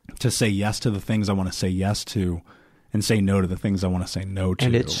 to say yes to the things I want to say yes to and say no to the things I want to say no to.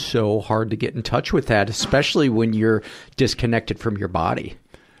 And it's so hard to get in touch with that, especially when you're disconnected from your body.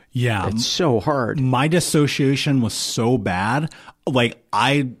 Yeah. It's so hard. My dissociation was so bad. Like,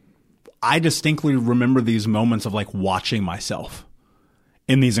 I distinctly remember these moments of like watching myself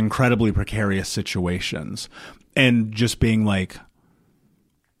in these incredibly precarious situations and just being like,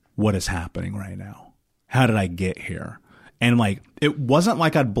 what is happening right now? How did I get here? And like, it wasn't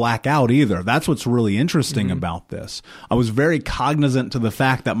like I'd black out either. That's what's really interesting about this. I was very cognizant to the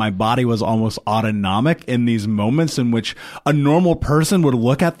fact that my body was almost autonomic in these moments in which a normal person would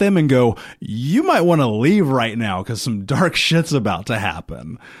look at them and go, you might want to leave right now because some dark shit's about to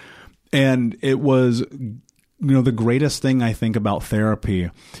happen. And it was, the greatest thing I think about therapy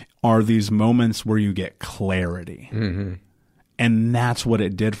are these moments where you get clarity. Mm-hmm. And that's what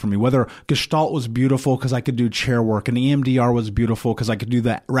it did for me. Whether Gestalt was beautiful because I could do chair work, and EMDR was beautiful because I could do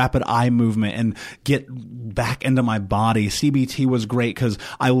that rapid eye movement and get back into my body. CBT was great because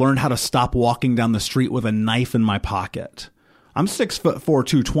I learned how to stop walking down the street with a knife in my pocket. I'm 6'4",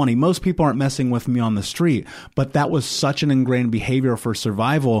 220. Most people aren't messing with me on the street, but that was such an ingrained behavior for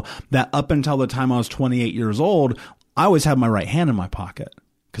survival that up until the time I was 28 years old, I always had my right hand in my pocket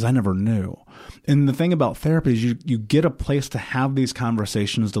because I never knew. And the thing about therapy is you get a place to have these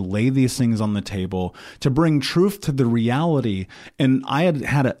conversations, to lay these things on the table, to bring truth to the reality. And I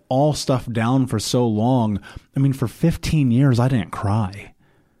had it all stuffed down for so long. I mean, for 15 years, I didn't cry.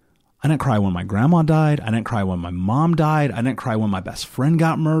 I didn't cry when my grandma died. I didn't cry when my mom died. I didn't cry when my best friend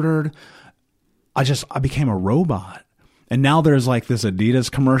got murdered. I became a robot. And now there's like this Adidas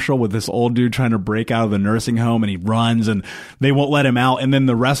commercial with this old dude trying to break out of the nursing home, and he runs and they won't let him out. And then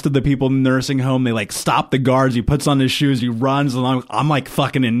the rest of the people in the nursing home, they like stop the guards. He puts on his shoes, he runs, and I'm like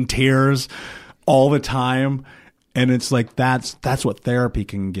fucking in tears all the time. And it's like, that's what therapy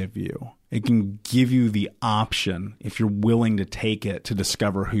can give you. It can give you the option, if you're willing to take it, to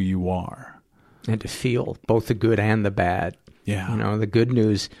discover who you are. And to feel both the good and the bad. Yeah. The good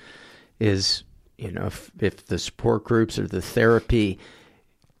news is, if the support groups or the therapy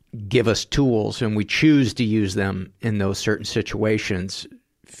give us tools and we choose to use them in those certain situations,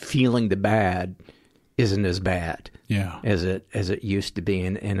 feeling the bad isn't as bad as it used to be.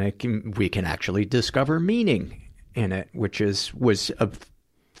 And we can actually discover meaning in it, which was a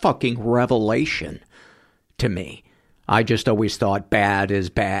fucking revelation to me. I just always thought bad is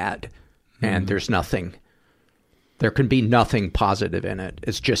bad, and there can be nothing positive in it.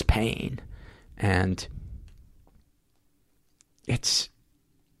 It's just pain. And it's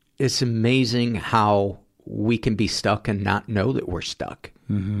amazing how we can be stuck and not know that we're stuck.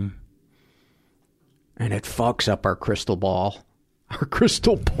 Mm-hmm. And it fucks up our crystal ball. Our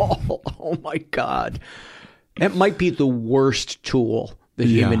crystal ball. Oh my God. That might be the worst tool that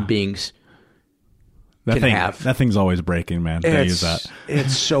human beings can have. That thing's always breaking, man. They use that.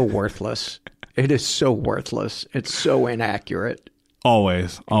 It's so worthless. It is so worthless. It's so inaccurate.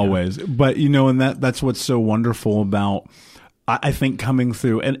 Always. But, and that's what's so wonderful about, I think coming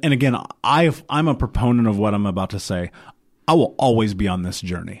through, and again, I'm a proponent of what I'm about to say. I will always be on this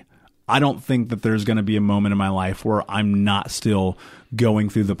journey. I don't think that there's going to be a moment in my life where I'm not still going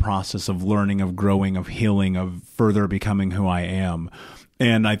through the process of learning, of growing, of healing, of further becoming who I am.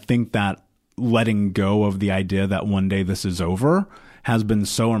 And I think that letting go of the idea that one day this is over has been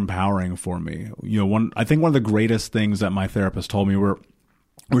so empowering for me. You know, I think one of the greatest things that my therapist told me,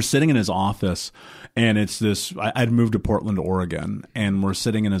 we're sitting in his office, and it's this, I'd moved to Portland, Oregon, and we're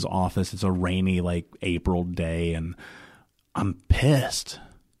sitting in his office. It's a rainy, like, April day, and I'm pissed.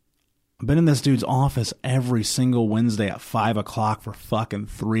 I've been in this dude's office every single Wednesday at 5 o'clock for fucking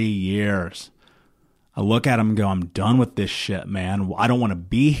 3 years. I look at him and go, I'm done with this shit, man. I don't want to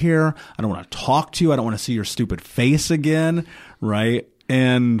be here. I don't want to talk to you. I don't want to see your stupid face again, right?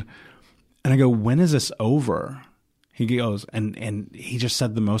 And I go, when is this over? He goes, and he just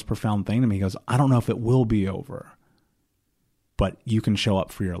said the most profound thing to me. He goes, I don't know if it will be over, but you can show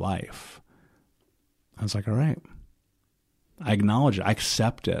up for your life. I was like, all right. I acknowledge it. I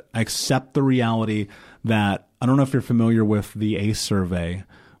accept it. I accept the reality that, I don't know if you're familiar with the ACE survey,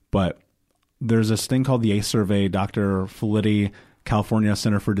 but there's this thing called the ACE survey. Dr. Felitti, California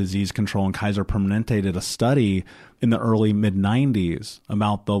Center for Disease Control, and Kaiser Permanente did a study in the early mid-90s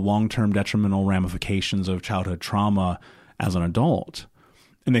about the long-term detrimental ramifications of childhood trauma as an adult.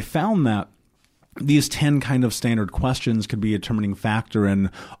 And they found that these 10 kind of standard questions could be a determining factor in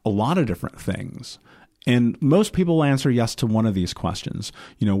a lot of different things. And most people answer yes to one of these questions.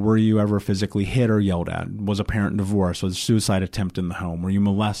 You know, were you ever physically hit or yelled at? Was a parent divorced? Was a suicide attempt in the home? Were you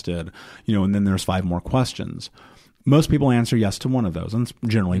molested? You know, and then there's 5 more questions. Most people answer yes to one of those, and it's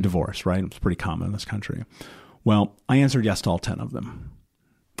generally divorce, right? It's pretty common in this country. Well, I answered yes to all 10 of them.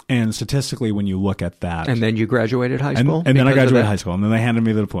 And statistically, when you look at that... And then you graduated high school? And then I graduated high school, and then they handed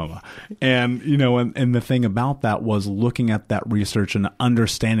me the diploma. And, you know, and the thing about that was looking at that research and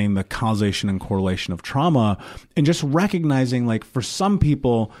understanding the causation and correlation of trauma, and just recognizing, like, for some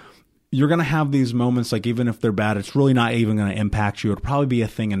people, you're going to have these moments, like, even if they're bad, it's really not even going to impact you. It'll probably be a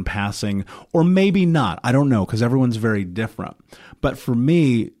thing in passing, or maybe not. I don't know, because everyone's very different. But for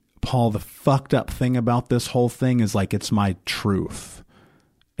me, Paul, the fucked up thing about this whole thing is, like, it's my truth.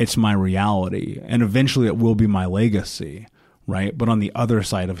 It's my reality, and eventually it will be my legacy, right? But on the other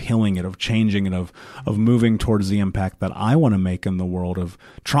side of healing it, of changing it, of moving towards the impact that I want to make in the world, of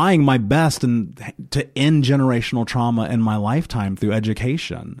trying my best and to end generational trauma in my lifetime through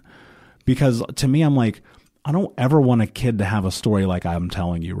education. Because to me, I'm like, I don't ever want a kid to have a story like I'm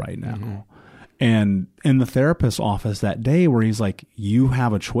telling you right now. Mm-hmm. And in the therapist's office that day where he's like, you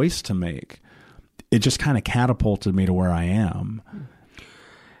have a choice to make, it just kind of catapulted me to where I am.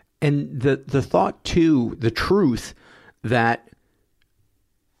 And the thought, too, the truth that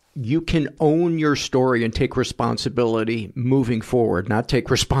you can own your story and take responsibility moving forward, not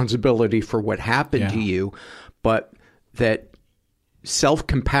take responsibility for what happened to you, but that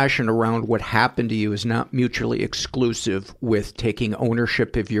self-compassion around what happened to you is not mutually exclusive with taking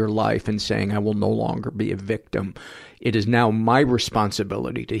ownership of your life and saying, I will no longer be a victim. It is now my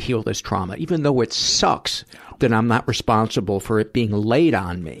responsibility to heal this trauma, even though it sucks that I'm not responsible for it being laid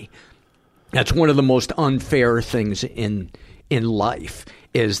on me. That's one of the most unfair things in life,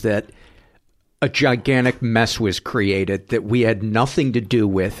 is that a gigantic mess was created that we had nothing to do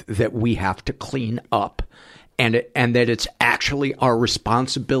with, that we have to clean up, and that it's actually our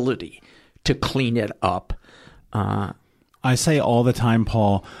responsibility to clean it up. I say all the time,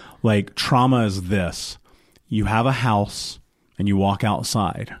 Paul, like, trauma is this. You have a house and you walk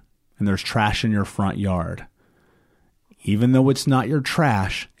outside and there's trash in your front yard. Even though it's not your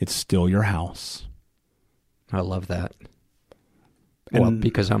trash, it's still your house. I love that. Well,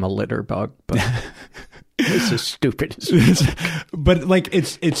 because I'm a litter bug, but this is stupid. But, like,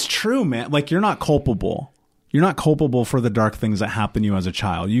 it's true, man. Like, you're not culpable. You're not culpable for the dark things that happen to you as a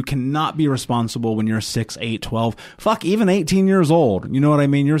child. You cannot be responsible when you're 6, 8, 12, fuck, even 18 years old. You know what I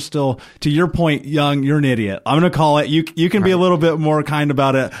mean? You're still, to your point, young, you're an idiot. I'm going to call it. You can be a little bit more kind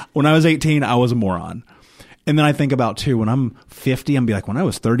about it. When I was 18, I was a moron. And then I think about, too, when I'm 50, I'm be like, when I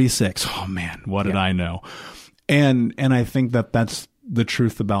was 36, oh man, what did I know? And I think that that's the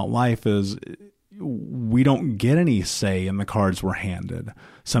truth about life, is we don't get any say in the cards we're handed.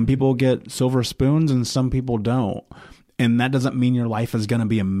 Some people get silver spoons and some people don't. And that doesn't mean your life is going to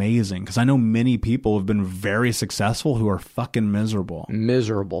be amazing. Because I know many people have been very successful who are fucking miserable.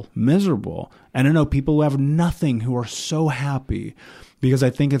 Miserable. And I know people who have nothing who are so happy. Because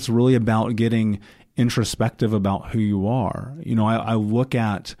I think it's really about getting introspective about who you are. You know, I look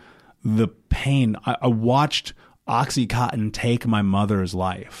at the pain. I watched Oxycontin take my mother's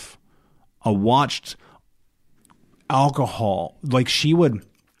life. I alcohol. Like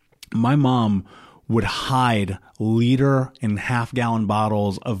my mom would hide liter and half-gallon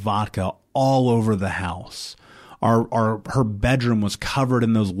bottles of vodka all over the house. Her bedroom was covered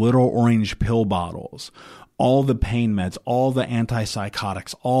in those little orange pill bottles, all the pain meds, all the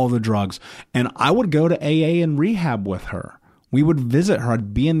antipsychotics, all the drugs. And I would go to AA and rehab with her. We would visit her.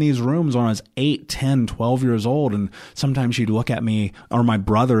 I'd be in these rooms when I was 8, 10, 12 years old. And sometimes she'd look at me or my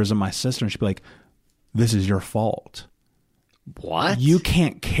brothers and my sister and she'd be like, this is your fault. What? You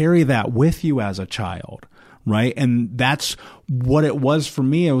can't carry that with you as a child, right? And that's what it was for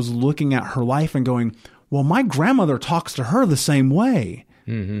me. I was looking at her life and going, well, my grandmother talks to her the same way.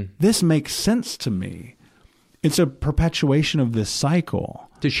 Mm-hmm. This makes sense to me. It's a perpetuation of this cycle.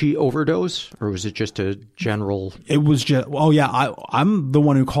 Did she overdose, or was it just a general? It was just, I'm the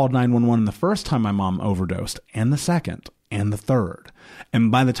one who called 911 the first time my mom overdosed, and the second, and the third.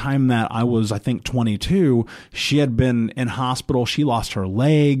 And by the time that I was, I think, 22, she had been in hospital. She lost her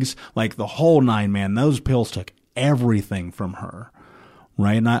legs, like the whole nine, man. Those pills took everything from her,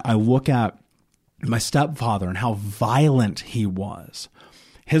 right? And I look at my stepfather and how violent he was.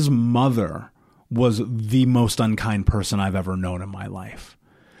 His mother was the most unkind person I've ever known in my life.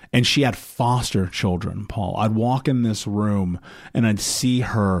 And she had foster children, Paul. I'd walk in this room and I'd see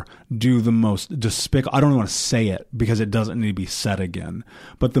her do the most despicable, I don't even want to say it because it doesn't need to be said again,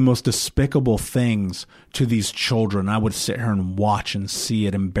 but the most despicable things to these children. I would sit here and watch and see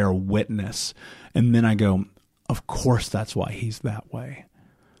it and bear witness. And then I go, of course that's why he's that way,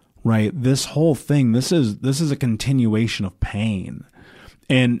 right? This whole thing, this is a continuation of pain.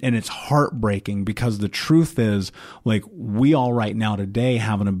 And it's heartbreaking because the truth is, like, we all right now today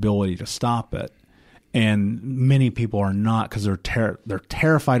have an ability to stop it. And many people are not because they're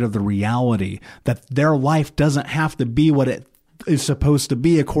terrified of the reality that their life doesn't have to be what it is supposed to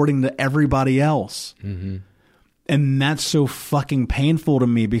be according to everybody else. Mm-hmm. And that's so fucking painful to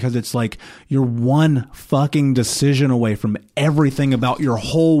me because it's like you're one fucking decision away from everything about your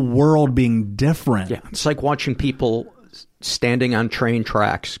whole world being different. Yeah, it's like watching people standing on train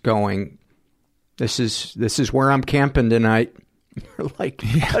tracks going, this is where I'm camping tonight. You're like,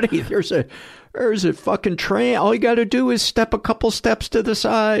 buddy, there's a fucking train. All you got to do is step a couple steps to the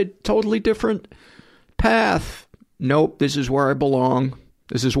side. Totally different path. Nope, this is where I belong.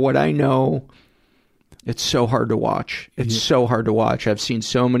 This is what I know. It's so hard to watch. It's so hard to watch. I've seen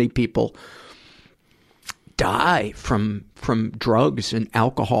so many people die from drugs and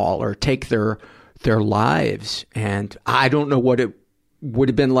alcohol or take their lives, and I don't know what it would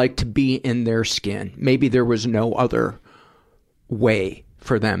have been like to be in their skin. Maybe there was no other way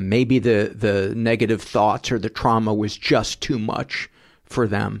for them. Maybe the negative thoughts or the trauma was just too much for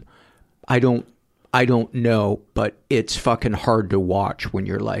them. I don't know, but it's fucking hard to watch when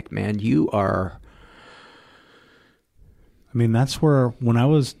you're like, man, you are... I mean, that's where, when I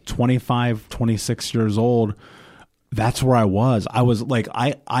was 25, 26 years old, that's where I was. I was like,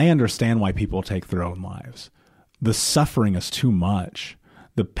 I understand why people take their own lives. The suffering is too much.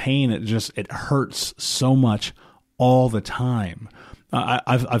 The pain, it hurts so much all the time.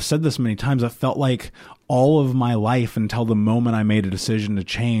 I've said this many times. I felt like all of my life until the moment I made a decision to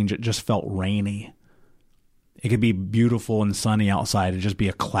change, it just felt rainy. It could be beautiful and sunny outside. It'd just be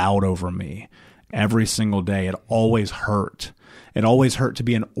a cloud over me every single day. It always hurt. It always hurt to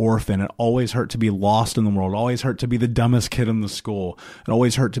be an orphan. It always hurt to be lost in the world. It always hurt to be the dumbest kid in the school. It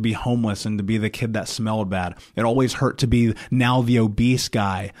always hurt to be homeless and to be the kid that smelled bad. It always hurt to be now the obese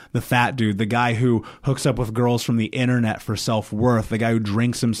guy, the fat dude, the guy who hooks up with girls from the internet for self-worth, the guy who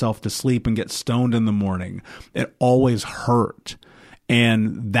drinks himself to sleep and gets stoned in the morning. It always hurt.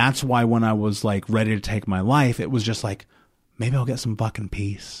 And that's why when I was like ready to take my life, it was just like, maybe I'll get some fucking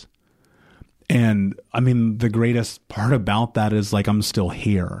peace. And I mean, the greatest part about that is like, I'm still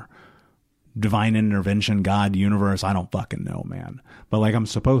here. Divine intervention, God, universe, I don't fucking know, man. But like, I'm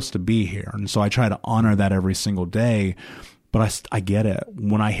supposed to be here. And so I try to honor that every single day. But I get it.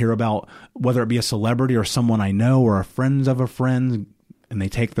 When I hear about, whether it be a celebrity or someone I know or a friend of a friend, and they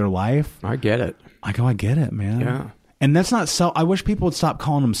take their life. I get it. I go, I get it, man. Yeah. And that's not I wish people would stop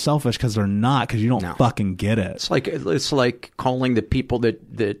calling them selfish because they're not, because you don't fucking get it. It's like calling the people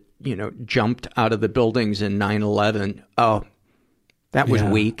that you know, jumped out of the buildings in 9/11. Oh, that was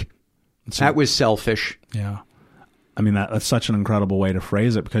weak. That was selfish. Yeah. I mean, that's such an incredible way to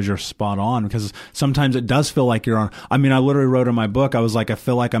phrase it because you're spot on. Because sometimes it does feel like you're on. I mean, I literally wrote in my book, I was like, I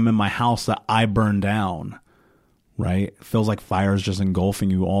feel like I'm in my house that I burned down. Right? It feels like fire is just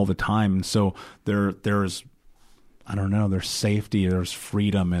engulfing you all the time. And so there's, I don't know, there's safety, there's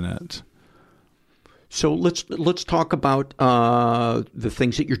freedom in it. So let's talk about the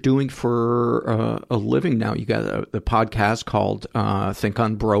things that you're doing for a living now. You got the podcast called Think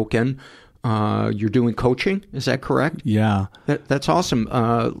Unbroken. You're doing coaching, is that correct? Yeah. That's awesome.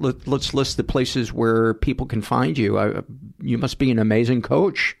 Let's list the places where people can find you. You must be an amazing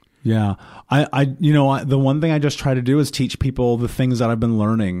coach. Yeah. The one thing I just try to do is teach people the things that I've been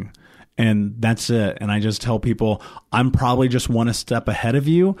learning. And that's it. And I just tell people, I'm probably just one step ahead of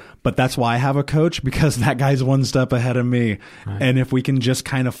you, but that's why I have a coach, because that guy's one step ahead of me. Right. And if we can just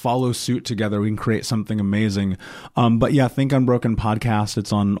kind of follow suit together, we can create something amazing. But yeah, Think Unbroken podcast.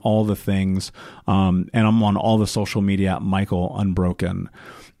 It's on all the things. And I'm on all the social media at Michael Unbroken.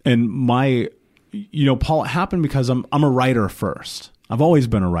 And Paul, it happened because I'm a writer first. I've always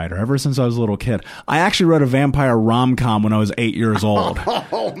been a writer ever since I was a little kid. I actually wrote a vampire rom-com when I was 8 years old.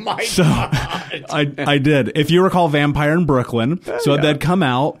 Oh my God. I did. If you recall Vampire in Brooklyn. So that'd come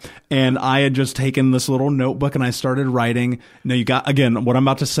out and I had just taken this little notebook and I started writing. Now again, what I'm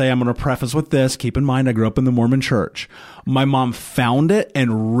about to say, I'm going to preface with this. Keep in mind, I grew up in the Mormon church. My mom found it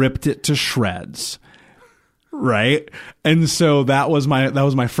and ripped it to shreds. Right. And so that was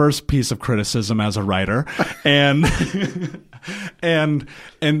my first piece of criticism as a writer. And and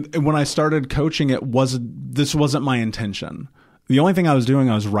when I started coaching, this wasn't my intention. The only thing I was doing,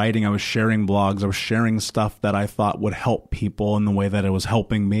 I was writing, I was sharing blogs, I was sharing stuff that I thought would help people in the way that it was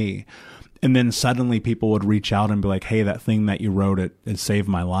helping me. And then suddenly people would reach out and be like, hey, that thing that you wrote, it saved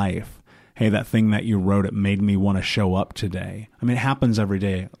my life. Hey, that thing that you wrote, it made me want to show up today. I mean, it happens every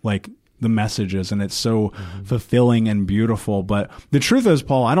day. Like, the messages, and it's so fulfilling and beautiful. But the truth is,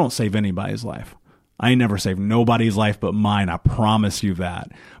 Paul, I don't save anybody's life. I never save nobody's life but mine. I promise you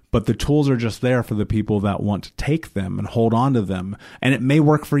that. But the tools are just there for the people that want to take them and hold on to them. And it may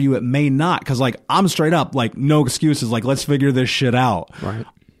work for you. It may not. Cause I'm straight up, no excuses. Let's figure this shit out. Right.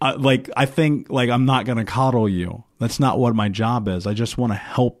 I think I'm not going to coddle you. That's not what my job is. I just want to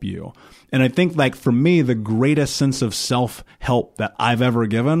help you. And I think for me, the greatest sense of self-help that I've ever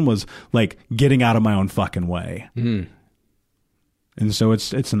given was getting out of my own fucking way. Mm. And so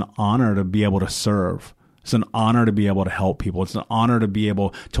it's an honor to be able to serve. It's an honor to be able to help people. It's an honor to be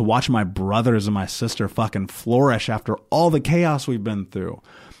able to watch my brothers and my sister fucking flourish after all the chaos we've been through.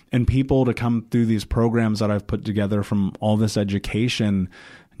 And people to come through these programs that I've put together from all this education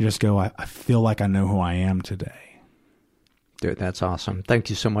and just go, I feel like I know who I am today. Dude, that's awesome.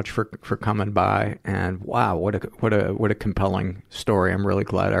 Thank you so much for coming by. And wow, what a compelling story. I'm really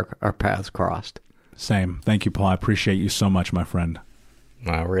glad our paths crossed. Same. Thank you, Paul. I appreciate you so much, my friend.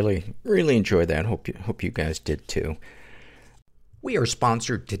 I really, really enjoyed that. Hope you guys did too. We are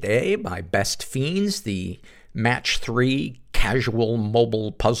sponsored today by Best Fiends, the Match 3 casual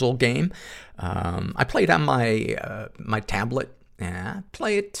mobile puzzle game. I play it on my tablet. I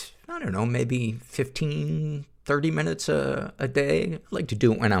play it, I don't know, maybe 15, 30 minutes a day. I like to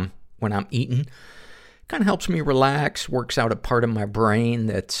do it when I'm eating. Kind of helps me relax, works out a part of my brain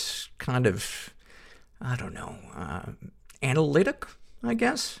that's kind of, I don't know, analytic, I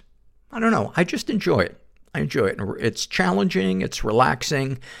guess. I don't know. I just enjoy it. I enjoy it. It's challenging. It's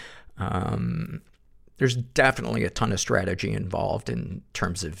relaxing. There's definitely a ton of strategy involved in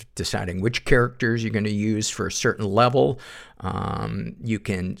terms of deciding which characters you're going to use for a certain level. You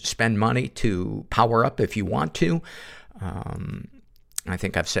can spend money to power up if you want to. I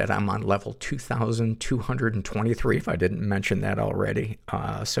think I've said I'm on level 2,223, if I didn't mention that already.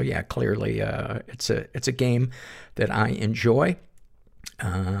 So yeah, clearly it's a game that I enjoy.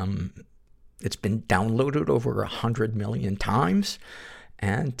 It's been downloaded over 100 million times.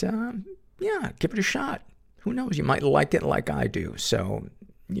 And yeah, give it a shot. Who knows? You might like it like I do. So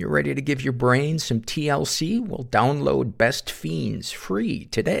you're ready to give your brain some TLC? Well, download Best Fiends free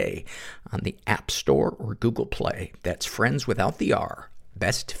today on the App Store or Google Play. That's friends without the R.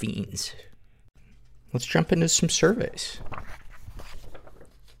 Best Fiends. Let's jump into some surveys.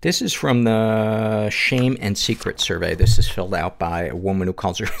 This is from the Shame and Secret survey. This is filled out by a woman who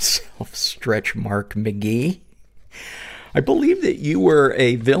calls herself Stretch Mark McGee. I believe that you were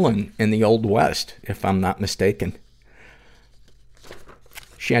a villain in the Old West, if I'm not mistaken.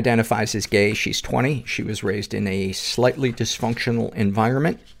 She identifies as gay. She's 20. She was raised in a slightly dysfunctional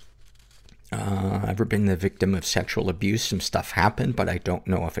environment. Ever been the victim of sexual abuse? Some stuff happened, but I don't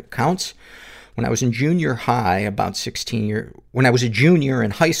know if it counts. When I was in junior high, when I was a junior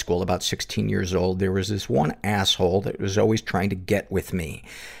in high school, about 16 years old, there was this one asshole that was always trying to get with me.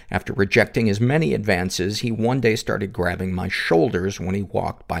 After rejecting his many advances, he one day started grabbing my shoulders when he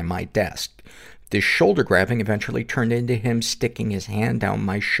walked by my desk. This shoulder grabbing eventually turned into him sticking his hand down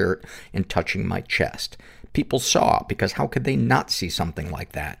my shirt and touching my chest. People saw, because how could they not see something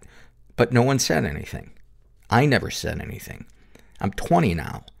like that? But no one said anything. I never said anything. I'm 20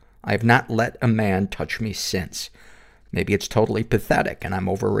 now. I have not let a man touch me since. Maybe it's totally pathetic and I'm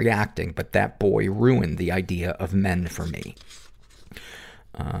overreacting, but that boy ruined the idea of men for me.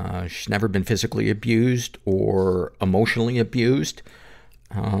 She's never been physically abused or emotionally abused.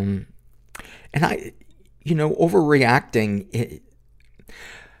 And overreacting,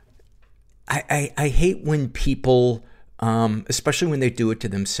 I hate when people, especially when they do it to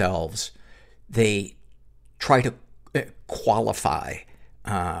themselves, they try to qualify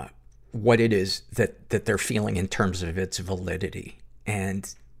what it is that they're feeling in terms of its validity.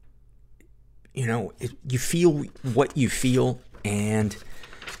 And, you feel what you feel, and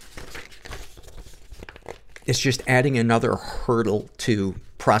it's just adding another hurdle to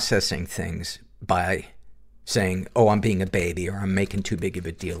processing things by saying, oh, I'm being a baby, or I'm making too big of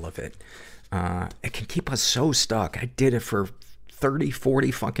a deal of it. It can keep us so stuck. I did it for 30,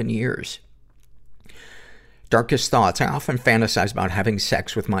 40 fucking years. Darkest thoughts. I often fantasize about having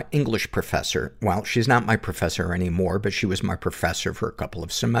sex with my English professor. Well, she's not my professor anymore, but she was my professor for a couple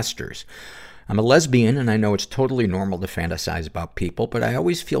of semesters. I'm a lesbian, and I know it's totally normal to fantasize about people, but I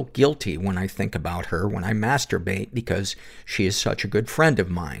always feel guilty when I think about her when I masturbate because she is such a good friend of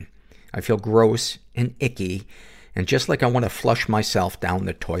mine. I feel gross and icky, and just like I want to flush myself down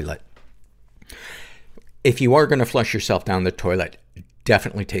the toilet. If you are going to flush yourself down the toilet,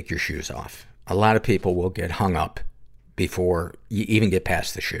 definitely take your shoes off. A lot of people will get hung up before you even get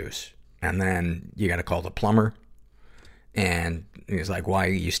past the shoes. And then you got to call the plumber. And he's like, why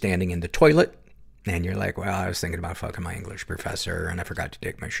are you standing in the toilet? And you're like, well, I was thinking about fucking my English professor and I forgot to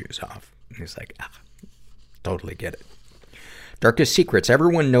take my shoes off. And he's like, totally get it. Darkest secrets.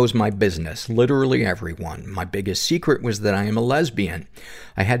 Everyone knows my business. Literally everyone. My biggest secret was that I am a lesbian.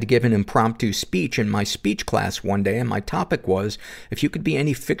 I had to give an impromptu speech in my speech class one day, and my topic was, if you could be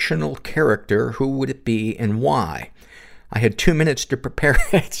any fictional character, who would it be and why? I had 2 minutes to prepare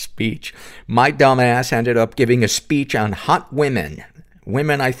that speech. My dumb ass ended up giving a speech on hot women.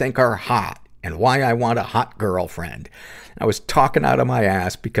 Women I think are hot, and why I want a hot girlfriend. I was talking out of my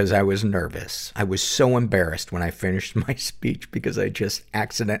ass because I was nervous. I was so embarrassed when I finished my speech because I just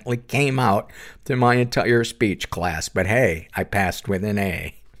accidentally came out to my entire speech class. But hey, I passed with an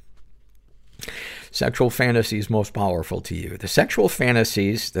A. Sexual fantasies most powerful to you. The sexual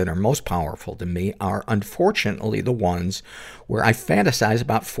fantasies that are most powerful to me are unfortunately the ones where I fantasize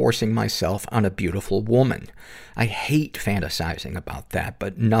about forcing myself on a beautiful woman. I hate fantasizing about that,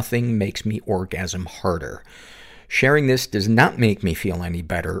 but nothing makes me orgasm harder. Sharing this does not make me feel any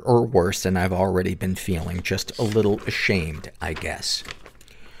better or worse than I've already been feeling, just a little ashamed, I guess.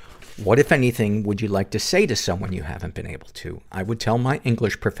 What, if anything, would you like to say to someone you haven't been able to? I would tell my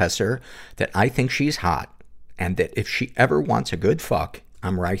English professor that I think she's hot, and that if she ever wants a good fuck,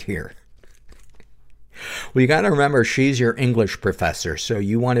 I'm right here. Well, you gotta remember, she's your English professor, so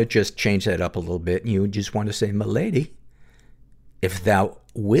you want to just change that up a little bit, and you just want to say, my lady, if thou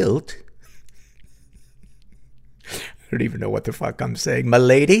wilt. I don't even know what the fuck I'm saying. My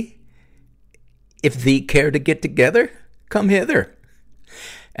lady, if thee care to get together, come hither.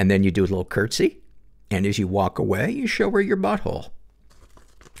 And then you do a little curtsy, and as you walk away, you show her your butthole.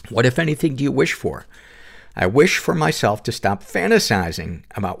 What, if anything, do you wish for? I wish for myself to stop fantasizing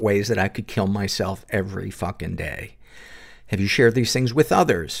about ways that I could kill myself every fucking day. Have you shared these things with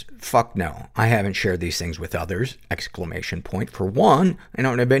others? Fuck no. I haven't shared these things with others! Exclamation point. For one, I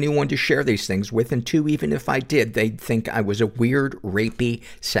don't have anyone to share these things with, and two, even if I did, they'd think I was a weird, rapey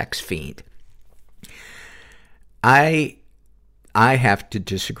sex fiend. I have to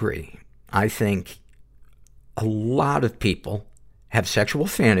disagree. I think a lot of people have sexual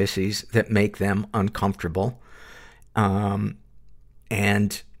fantasies that make them uncomfortable. And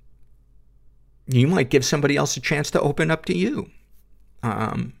you might give somebody else a chance to open up to you.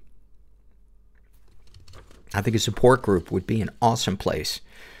 I think a support group would be an awesome place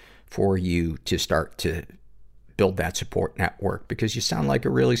for you to start to build that support network, because you sound like a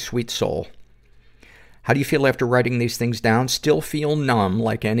really sweet soul. How do you feel after writing these things down? Still feel numb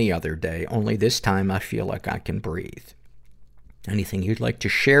like any other day, only this time I feel like I can breathe. Anything you'd like to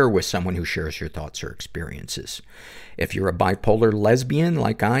share with someone who shares your thoughts or experiences? If you're a bipolar lesbian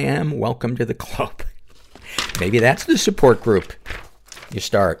like I am, welcome to the club. Maybe that's the support group you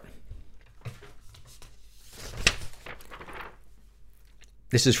start.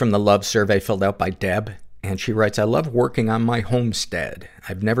 This is from the love survey filled out by Deb, and she writes, I love working on my homestead. I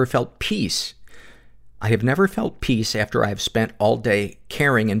have never felt peace after I have spent all day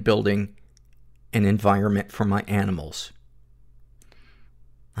caring and building an environment for my animals.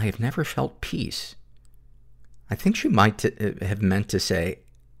 I have never felt peace. I think she might have meant to say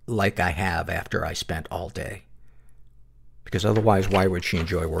like I have after I spent all day. Because otherwise, why would she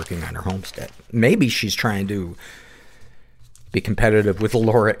enjoy working on her homestead? Maybe she's trying to be competitive with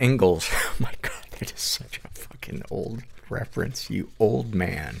Laura Ingalls. Oh my God, that is such a fucking old reference. You old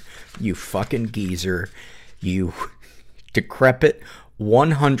man. You fucking geezer. You decrepit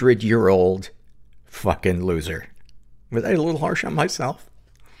 100-year-old fucking loser. Was I a little harsh on myself?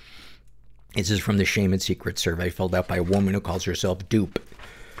 This is from the Shame and Secret survey filled out by a woman who calls herself Dupe.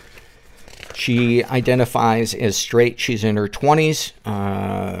 She identifies as straight. She's in her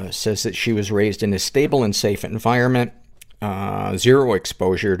 20s. Says that she was raised in a stable and safe environment. Zero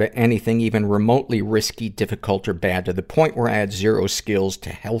exposure to anything even remotely risky, difficult, or bad, to the point where I had zero skills to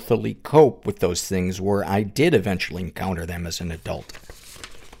healthily cope with those things where I did eventually encounter them as an adult.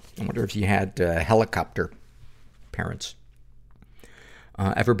 I wonder if you had helicopter parents.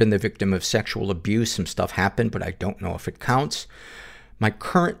 Ever been the victim of sexual abuse? Some stuff happened, but I don't know if it counts. My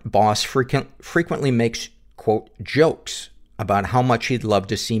current boss frequently makes, quote, jokes about how much he'd love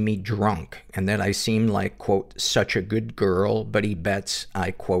to see me drunk, and that I seem like, quote, such a good girl, but he bets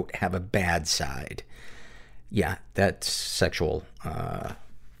I, quote, have a bad side. Yeah, that's sexual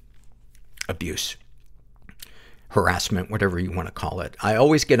abuse. Harassment, whatever you want to call it. I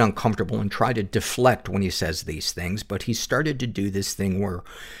always get uncomfortable and try to deflect when he says these things, but he started to do this thing where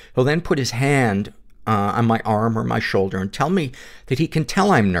he'll then put his hand on my arm or my shoulder and tell me that he can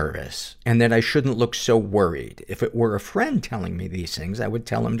tell I'm nervous and that I shouldn't look so worried. If it were a friend telling me these things, I would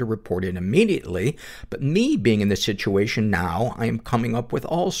tell him to report it immediately. But me being in this situation now, I am coming up with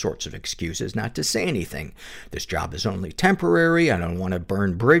all sorts of excuses not to say anything. This job is only temporary. I don't want to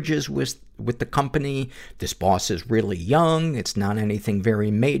burn bridges with the company. This boss is really young. It's not anything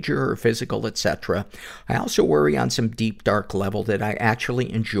very major or physical, etc. I also worry on some deep, dark level that I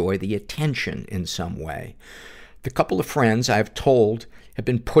actually enjoy the attention in some way. The couple of friends I've told have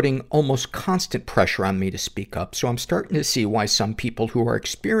been putting almost constant pressure on me to speak up, so I'm starting to see why some people who are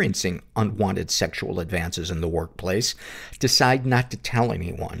experiencing unwanted sexual advances in the workplace decide not to tell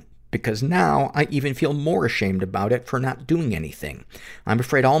anyone. Because now I even feel more ashamed about it for not doing anything. I'm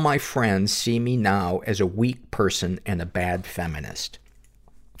afraid all my friends see me now as a weak person and a bad feminist.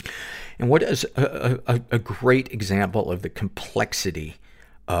 And what is a great example of the complexity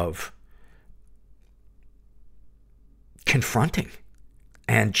of confronting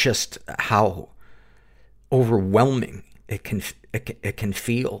and just how overwhelming it can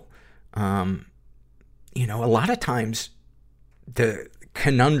feel. You know, a lot of times the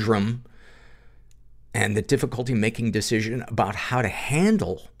conundrum and the difficulty making decision about how to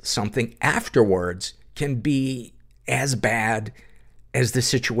handle something afterwards can be as bad as the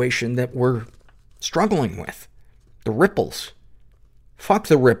situation that we're struggling with. The ripples. Fuck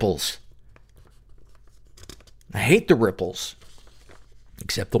the ripples. I hate the ripples.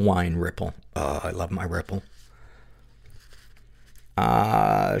 Except the wine ripple. Oh, I love my ripple.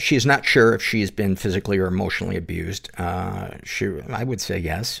 She is not sure if she's been physically or emotionally abused. I would say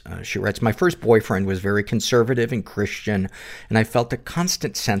yes. She writes, my first boyfriend was very conservative and Christian, and I felt a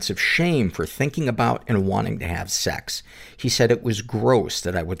constant sense of shame for thinking about and wanting to have sex. He said it was gross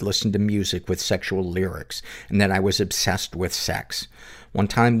that I would listen to music with sexual lyrics, and that I was obsessed with sex. One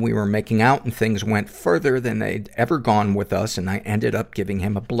time we were making out and things went further than they'd ever gone with us, and I ended up giving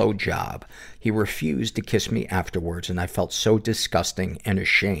him a blowjob. He refused to kiss me afterwards, and I felt so disgusting and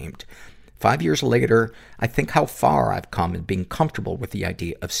ashamed. 5 years later, I think how far I've come in being comfortable with the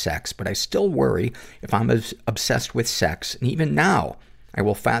idea of sex, but I still worry if I'm as obsessed with sex, and even now, I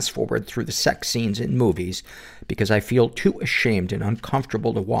will fast forward through the sex scenes in movies because I feel too ashamed and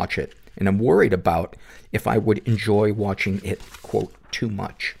uncomfortable to watch it, and I'm worried about if I would enjoy watching it, quote, too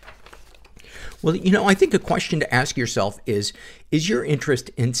much. Well, you know, I think a question to ask yourself is your interest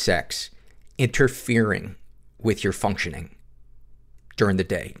in sex interfering with your functioning during the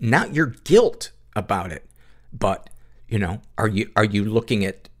day? Not your guilt about it, but, you know, are you looking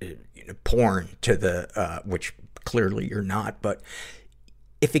at porn to the, which clearly you're not, but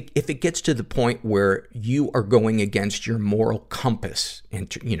if it gets to the point where you are going against your moral compass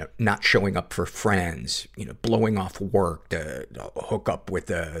and, you know, not showing up for friends, you know, blowing off work to hook up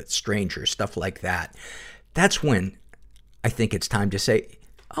with a stranger, stuff like that, that's when I think it's time to say,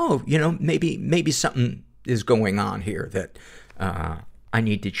 oh, you know, maybe something is going on here that I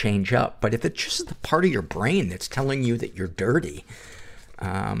need to change up. But if it's just the part of your brain that's telling you that you're dirty,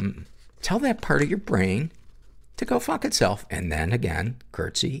 tell that part of your brain to go fuck itself. And then again,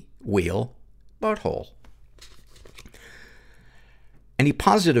 curtsy, wheel, butthole. Any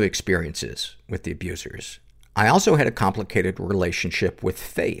positive experiences with the abusers? I also had a complicated relationship with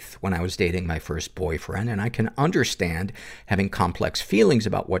faith when I was dating my first boyfriend, and I can understand having complex feelings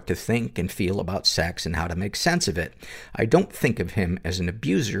about what to think and feel about sex and how to make sense of it. I don't think of him as an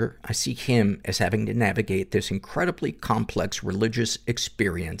abuser. I see him as having to navigate this incredibly complex religious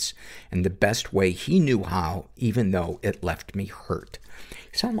experience in the best way he knew how, even though it left me hurt.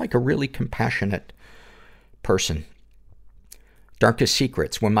 You sound like a really compassionate person. Darkest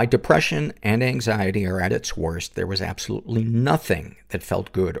secrets. When my depression and anxiety are at its worst, there was absolutely nothing that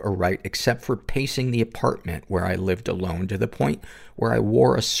felt good or right except for pacing the apartment where I lived alone to the point where I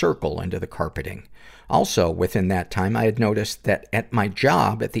wore a circle into the carpeting. Also, within that time, I had noticed that at my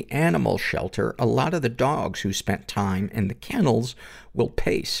job at the animal shelter, a lot of the dogs who spent time in the kennels will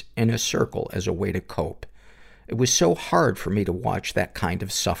pace in a circle as a way to cope. It was so hard for me to watch that kind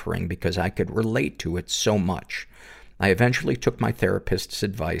of suffering because I could relate to it so much. I eventually took my therapist's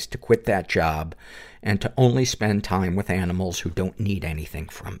advice to quit that job and to only spend time with animals who don't need anything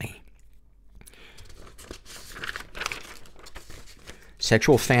from me.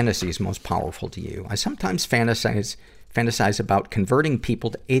 Sexual fantasies most powerful to you. I sometimes fantasize about converting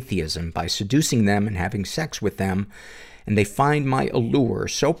people to atheism by seducing them and having sex with them, and they find my allure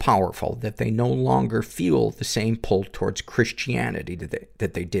so powerful that they no longer feel the same pull towards Christianity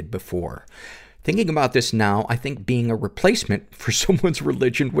that they did before. Thinking about this now, I think being a replacement for someone's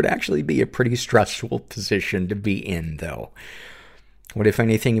religion would actually be a pretty stressful position to be in, though. What, if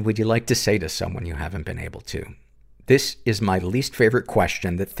anything, would you like to say to someone you haven't been able to? This is my least favorite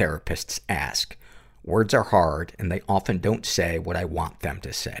question that therapists ask. Words are hard, and they often don't say what I want them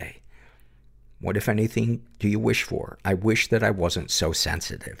to say. What, if anything, do you wish for? I wish that I wasn't so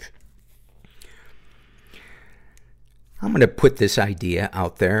sensitive. I'm going to put this idea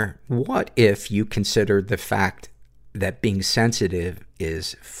out there. What if you consider the fact that being sensitive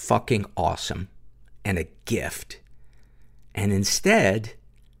is fucking awesome and a gift, and instead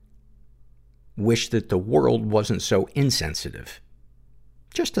wish that the world wasn't so insensitive?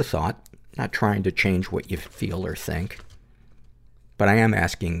 Just a thought, not trying to change what you feel or think. But I am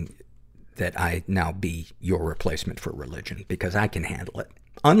asking that I now be your replacement for religion, because I can handle it.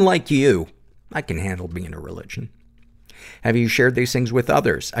 Unlike you, I can handle being a religion. Have you shared these things with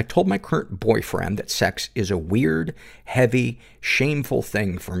others? I told my current boyfriend that sex is a weird, heavy, shameful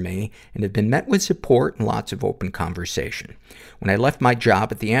thing for me, and have been met with support and lots of open conversation. When I left my job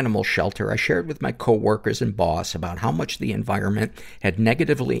at the animal shelter, I shared with my coworkers and boss about how much the environment had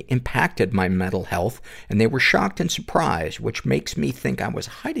negatively impacted my mental health, and they were shocked and surprised, which makes me think I was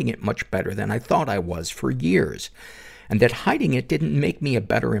hiding it much better than I thought I was for years. And that hiding it didn't make me a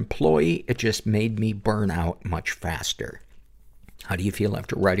better employee, it just made me burn out much faster. How do you feel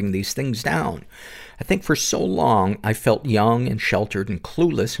after writing these things down? I think for so long I felt young and sheltered and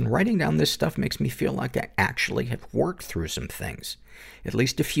clueless, and writing down this stuff makes me feel like I actually have worked through some things. At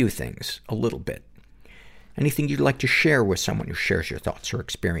least a few things, a little bit. Anything you'd like to share with someone who shares your thoughts or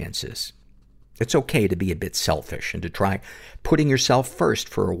experiences? It's okay to be a bit selfish and to try putting yourself first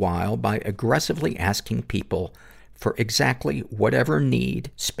for a while by aggressively asking people for exactly whatever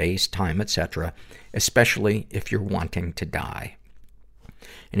need, space, time, etc., especially if you're wanting to die.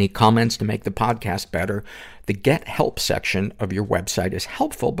 Any comments to make the podcast better? The Get Help section of your website is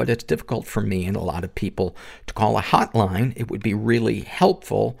helpful, but it's difficult for me and a lot of people to call a hotline. It would be really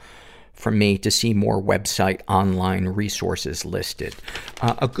helpful for me to see more website online resources listed.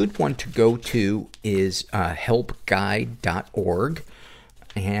 A good one to go to is helpguide.org,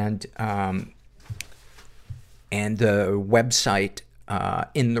 and the website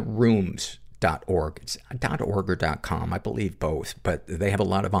intherooms.org. It's .org or .com, I believe both, but they have a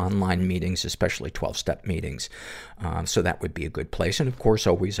lot of online meetings, especially 12-step meetings. So that would be a good place. And of course,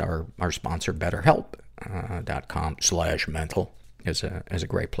 always our sponsor, BetterHelp.com/mental is a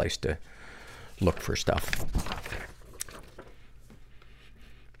great place to look for stuff.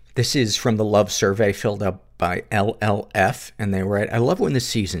 This is from the love survey filled out by LLF, and they write, I love when the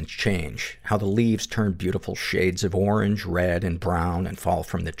seasons change, how the leaves turn beautiful shades of orange, red, and brown and fall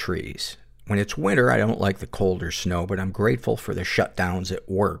from the trees. When it's winter, I don't like the cold or snow, but I'm grateful for the shutdowns at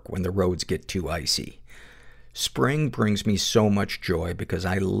work when the roads get too icy. Spring brings me so much joy because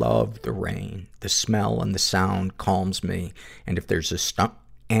I love the rain. The smell and the sound calms me, and if there's a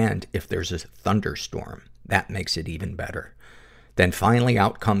thunderstorm, that makes it even better. Then finally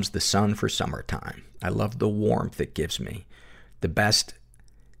out comes the sun for summertime. I love the warmth it gives me. The best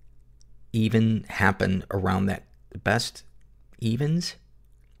evens happen around that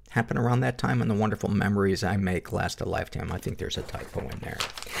time, and the wonderful memories I make last a lifetime. I think there's a typo in there.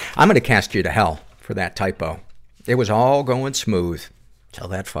 I'm going to cast you to hell for that typo. It was all going smooth till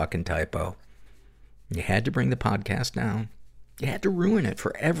that fucking typo. You had to bring the podcast down. You had to ruin it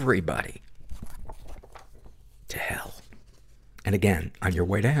for everybody. To hell. And again, on your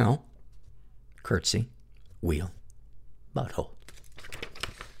way to hell, curtsy, wheel, butthole.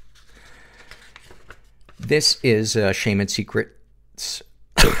 This is Shame and Secrets.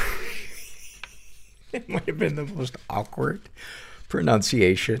 It might have been the most awkward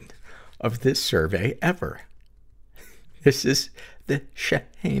pronunciation of this survey ever. This is the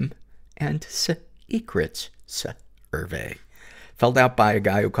Shame and Secrets survey. Filled out by a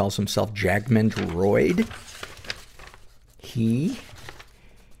guy who calls himself Jagmund Royd. He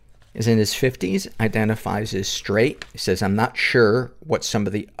is in his 50s, identifies as straight. He says, I'm not sure what some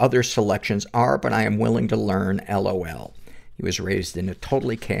of the other selections are, but I am willing to learn, LOL. He was raised in a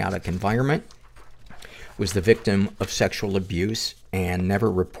totally chaotic environment, was the victim of sexual abuse, and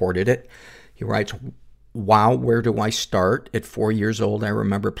never reported it. He writes, wow, where do I start? At 4 years old, I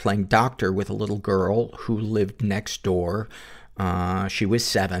remember playing doctor with a little girl who lived next door. She was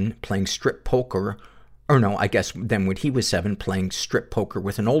 7, playing strip poker. Or no, I guess then when he was 7, playing strip poker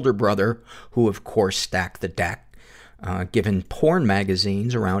with an older brother who, of course, stacked the deck. Given porn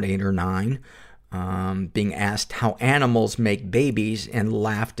magazines around 8 or 9. Being asked how animals make babies and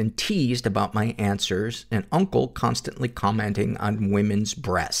laughed and teased about my answers. And uncle constantly commenting on women's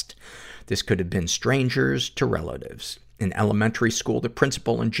breast. This could have been strangers to relatives. In elementary school, the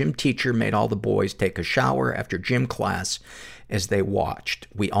principal and gym teacher made all the boys take a shower after gym class as they watched.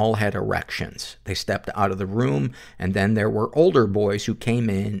 We all had erections. They stepped out of the room, and then there were older boys who came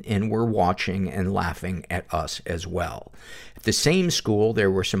in and were watching and laughing at us as well. At the same school, there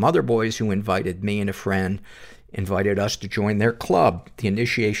were some other boys who invited me and a friend, invited us to join their club. The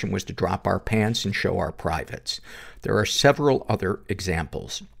initiation was to drop our pants and show our privates. There are several other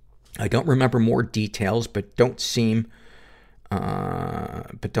examples. I don't remember more details, but don't seem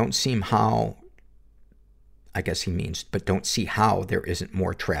how, I guess he means, but don't see how there isn't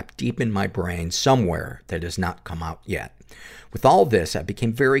more trapped deep in my brain somewhere that has not come out yet. With all this, I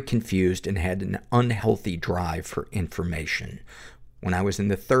became very confused and had an unhealthy drive for information. When I was in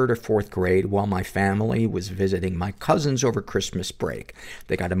the 3rd or 4th grade, while my family was visiting my cousins over Christmas break,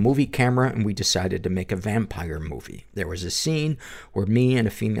 they got a movie camera and we decided to make a vampire movie. There was a scene where me and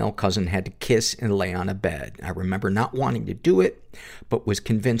a female cousin had to kiss and lay on a bed. I remember not wanting to do it, but was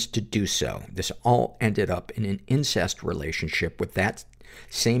convinced to do so. This all ended up in an incest relationship with that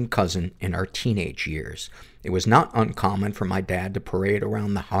same cousin in our teenage years. It was not uncommon for my dad to parade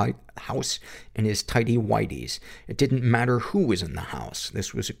around the house in his tidy whities. It didn't matter who was in the house.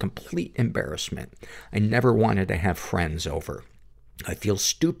 This was a complete embarrassment. I never wanted to have friends over. I feel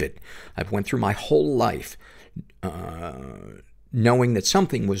stupid. I've went through my whole life knowing that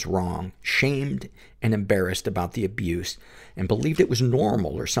something was wrong, shamed and embarrassed about the abuse, and believed it was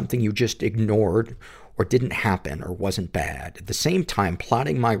normal or something you just ignored or didn't happen or wasn't bad. At the same time,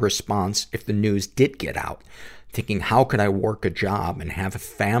 plotting my response if the news did get out, thinking how could I work a job and have a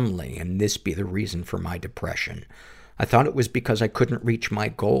family and this be the reason for my depression. I thought it was because I couldn't reach my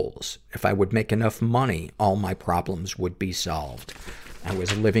goals. If I would make enough money, all my problems would be solved. I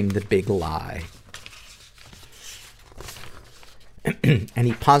was living the big lie.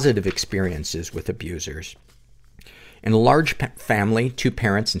 Any positive experiences with abusers? In a large family, 2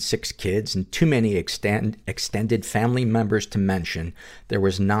 parents and 6 kids, and too many extended family members to mention, there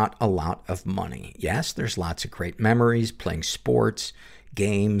was not a lot of money. Yes, there's lots of great memories, playing sports,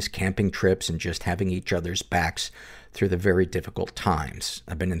 games, camping trips, and just having each other's backs through the very difficult times.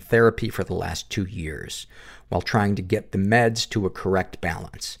 I've been in therapy for the last 2 years, while trying to get the meds to a correct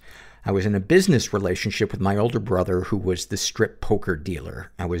balance. I was in a business relationship with my older brother who was the strip poker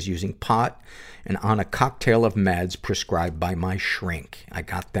dealer. I was using pot and on a cocktail of meds prescribed by my shrink. I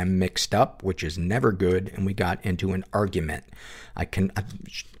got them mixed up, which is never good, and we got into an argument.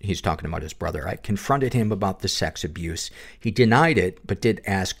 He's talking about his brother. I confronted him about the sex abuse. He denied it, but did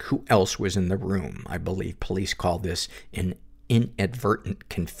ask who else was in the room. I believe police call this an inadvertent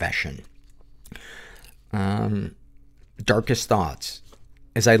confession. Darkest thoughts.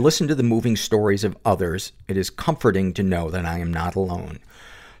 As I listen to the moving stories of others, it is comforting to know that I am not alone.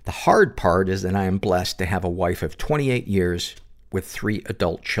 The hard part is that I am blessed to have a wife of 28 years with 3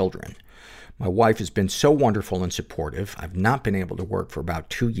 adult children. My wife has been so wonderful and supportive. I've not been able to work for about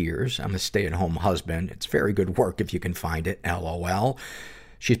 2 years. I'm a stay-at-home husband. It's very good work if you can find it, LOL.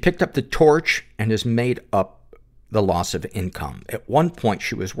 She's picked up the torch and has made up the loss of income. At one point,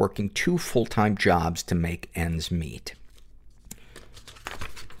 she was working 2 full-time jobs to make ends meet.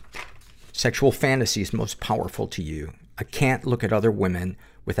 Sexual fantasies most powerful to you. I can't look at other women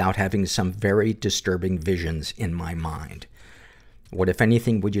without having some very disturbing visions in my mind. What, if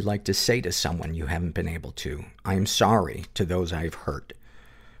anything, would you like to say to someone you haven't been able to? I am sorry to those I have hurt.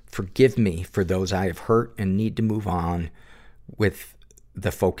 Forgive me for those I have hurt and need to move on with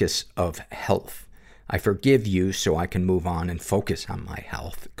the focus of health. I forgive you so I can move on and focus on my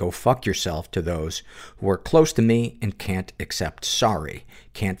health. Go fuck yourself to those who are close to me and can't accept sorry,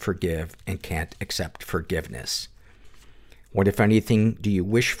 can't forgive, and can't accept forgiveness. What, if anything, do you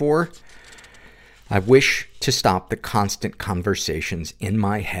wish for? I wish to stop the constant conversations in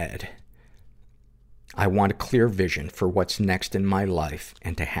my head. I want a clear vision for what's next in my life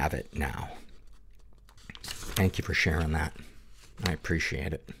and to have it now. Thank you for sharing that. I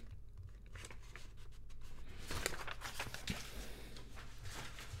appreciate it.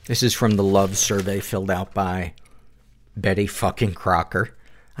 This is from the love survey filled out by Betty fucking Crocker.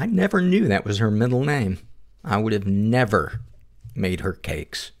 I never knew that was her middle name. I would have never made her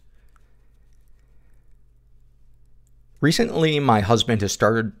cakes. Recently, my husband has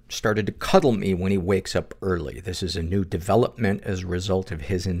started to cuddle me when he wakes up early. This is a new development as a result of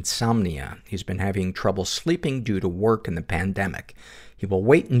his insomnia. He's been having trouble sleeping due to work and the pandemic. He will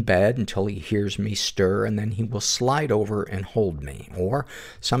wait in bed until he hears me stir, and then he will slide over and hold me. Or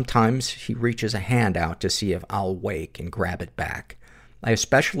sometimes he reaches a hand out to see if I'll wake and grab it back. I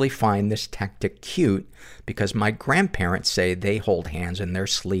especially find this tactic cute because my grandparents say they hold hands in their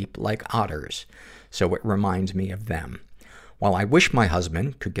sleep like otters, so it reminds me of them. While I wish my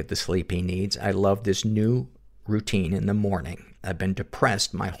husband could get the sleep he needs, I love this new routine in the morning. I've been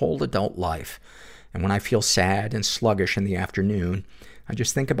depressed my whole adult life, and when I feel sad and sluggish in the afternoon, I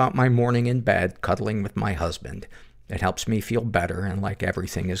just think about my morning in bed, cuddling with my husband. It helps me feel better and like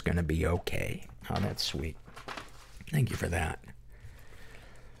everything is going to be okay. Oh, that's sweet. Thank you for that.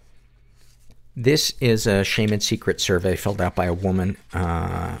 This is a shame and secret survey filled out by a woman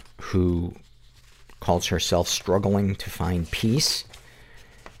who calls herself struggling to find peace.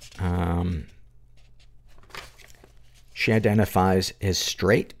 She identifies as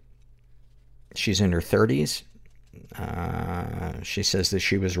straight. She's in her 30s. She says that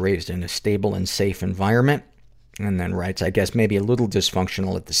she was raised in a stable and safe environment, and then writes, I guess maybe a little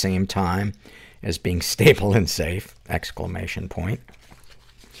dysfunctional at the same time as being stable and safe, exclamation point.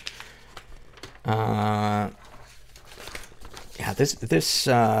 Yeah, this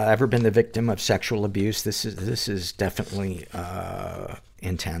ever been the victim of sexual abuse? This is definitely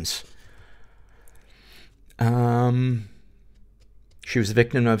intense. She was a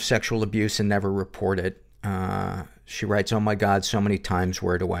victim of sexual abuse and never reported. She writes, oh my God, so many times,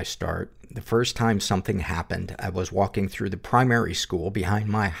 where do I start? The first time something happened, I was walking through the primary school behind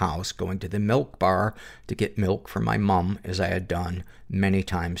my house, going to the milk bar to get milk for my mom, as I had done many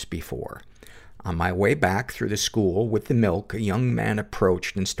times before. On my way back through the school with the milk, a young man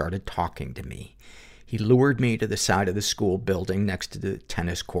approached and started talking to me. He lured me to the side of the school building next to the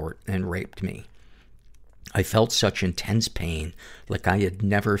tennis court and raped me. I felt such intense pain like I had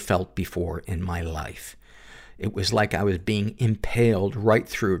never felt before in my life. It was like I was being impaled right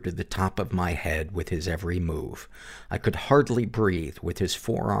through to the top of my head with his every move. I could hardly breathe with his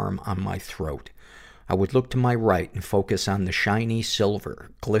forearm on my throat. I would look to my right and focus on the shiny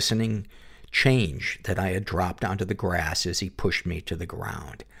silver, glistening change that I had dropped onto the grass as he pushed me to the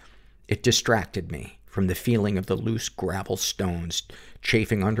ground. It distracted me from the feeling of the loose gravel stones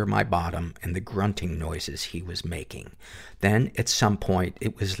chafing under my bottom and the grunting noises he was making. Then, at some point,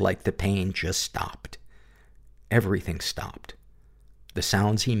 it was like the pain just stopped. Everything stopped. The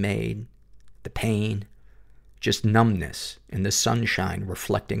sounds he made, the pain, just numbness and the sunshine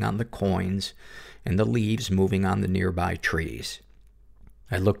reflecting on the coins and the leaves moving on the nearby trees.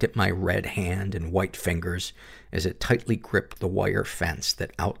 I looked at my red hand and white fingers as it tightly gripped the wire fence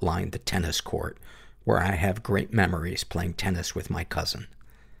that outlined the tennis court, where I have great memories playing tennis with my cousin.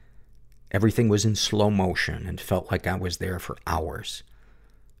 Everything was in slow motion and felt like I was there for hours.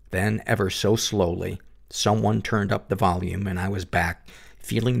 Then, ever so slowly, someone turned up the volume and I was back,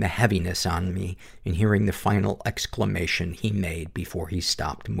 feeling the heaviness on me and hearing the final exclamation he made before he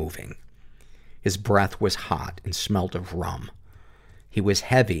stopped moving. His breath was hot and smelled of rum. He was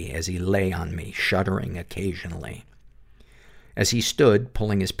heavy as he lay on me, shuddering occasionally. As he stood,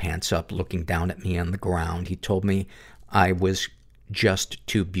 pulling his pants up, looking down at me on the ground, he told me I was just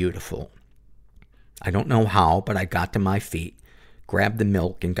too beautiful. I don't know how, but I got to my feet, grabbed the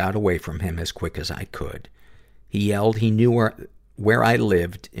milk, and got away from him as quick as I could. He yelled he knew where I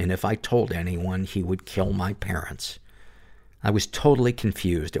lived, and if I told anyone, he would kill my parents. I was totally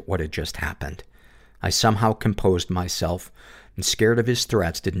confused at what had just happened. I somehow composed myself, and scared of his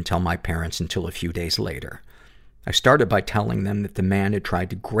threats, didn't tell my parents until a few days later. I started by telling them that the man had tried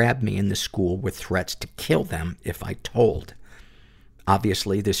to grab me in the school with threats to kill them if I told.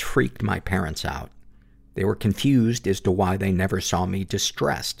 Obviously, this freaked my parents out. They were confused as to why they never saw me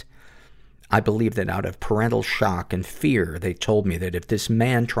distressed. I believe that out of parental shock and fear, they told me that if this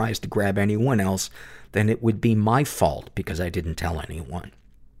man tries to grab anyone else, then it would be my fault because I didn't tell anyone.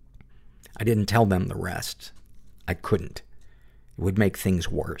 I didn't tell them the rest. I couldn't. It would make things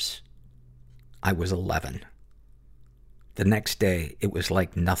worse. I was 11. The next day, it was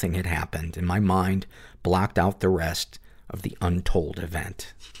like nothing had happened, and my mind blocked out the rest of the untold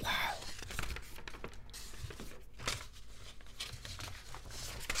event. Wow.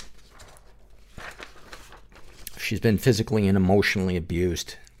 She's been physically and emotionally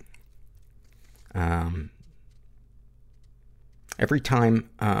abused. Every time,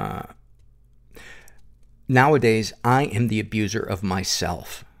 nowadays, I am the abuser of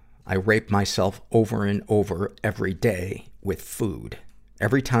myself. I rape myself over and over every day with food.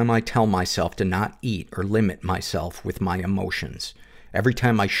 Every time I tell myself to not eat or limit myself with my emotions. Every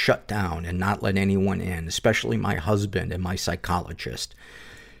time I shut down and not let anyone in, especially my husband and my psychologist.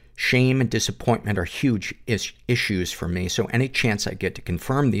 Shame and disappointment are huge issues for me, so any chance I get to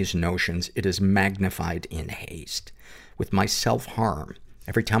confirm these notions, it is magnified in haste. With my self-harm,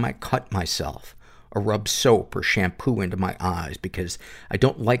 every time I cut myself, or rub soap or shampoo into my eyes because I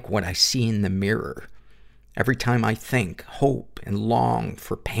don't like what I see in the mirror. Every time I think, hope, and long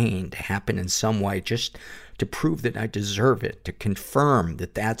for pain to happen in some way just to prove that I deserve it, to confirm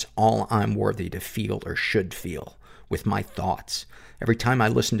that that's all I'm worthy to feel or should feel with my thoughts. Every time I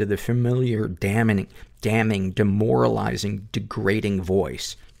listen to the familiar, damning, demoralizing, degrading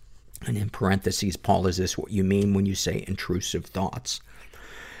voice. And in parentheses, Paul, is this what you mean when you say intrusive thoughts?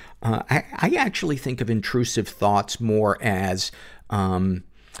 I actually think of intrusive thoughts more as, I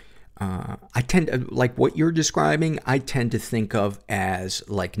tend to, like what you're describing, I tend to think of as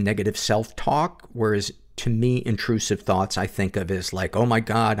like negative self-talk, whereas to me, intrusive thoughts I think of as like, oh my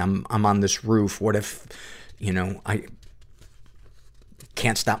God, I'm on this roof. What if, I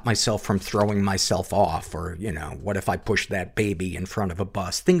can't stop myself from throwing myself off, or, what if I push that baby in front of a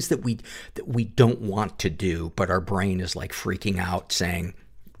bus? Things that we don't want to do, but our brain is like freaking out saying,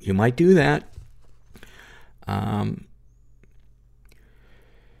 you might do that.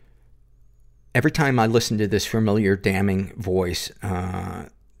 Every time I listen to this familiar, damning voice,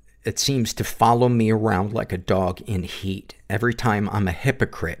 it seems to follow me around like a dog in heat. Every time I'm a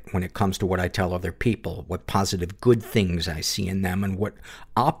hypocrite when it comes to what I tell other people, what positive good things I see in them, and what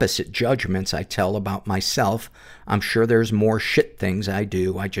opposite judgments I tell about myself. I'm sure there's more shit things I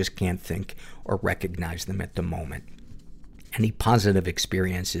do, I just can't think or recognize them at the moment. Any positive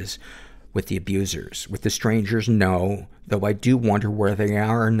experiences with the abusers, with the strangers? No, though I do wonder where they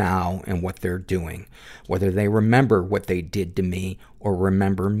are now and what they're doing. Whether they remember what they did to me or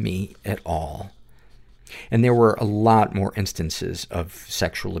remember me at all. And there were a lot more instances of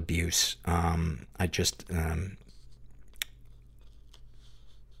sexual abuse. I just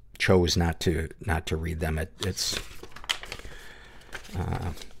chose not to read them.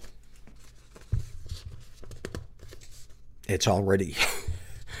 It's already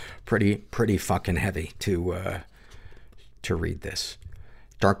pretty fucking heavy to read this.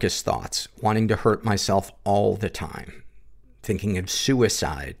 Darkest thoughts. Wanting to hurt myself all the time. Thinking of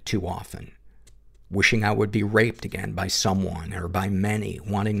suicide too often. Wishing I would be raped again by someone or by many.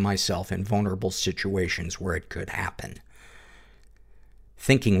 Wanting myself in vulnerable situations where it could happen.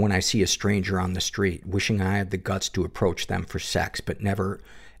 Thinking when I see a stranger on the street. Wishing I had the guts to approach them for sex, but never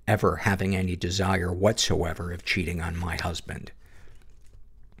ever having any desire whatsoever of cheating on my husband.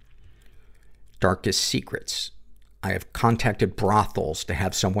 Darkest secrets. I have contacted brothels to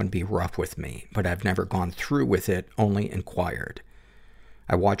have someone be rough with me, but I've never gone through with it, only inquired.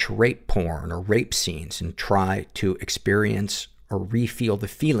 I watch rape porn or rape scenes and try to experience or re-feel the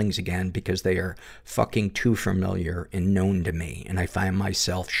feelings again because they are fucking too familiar and known to me, and I find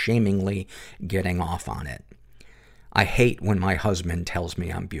myself shamingly getting off on it. I hate when my husband tells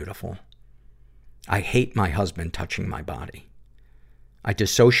me I'm beautiful. I hate my husband touching my body. I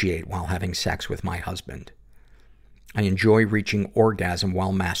dissociate while having sex with my husband. I enjoy reaching orgasm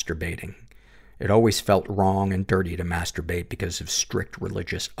while masturbating. It always felt wrong and dirty to masturbate because of strict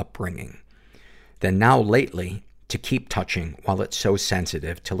religious upbringing. Then now lately, to keep touching while it's so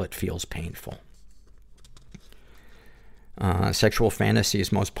sensitive till it feels painful. Sexual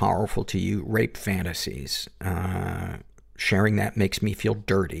fantasies most powerful to you. Rape fantasies. Sharing that makes me feel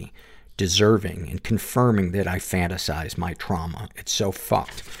dirty, deserving, and confirming that I fantasize my trauma. It's so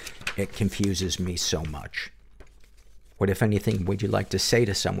fucked. It confuses me so much. What, if anything, would you like to say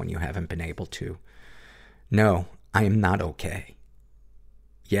to someone you haven't been able to? No, I am not okay.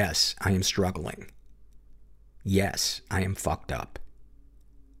 Yes, I am struggling. Yes, I am fucked up.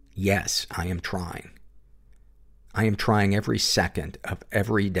 Yes, I am trying. I am trying every second of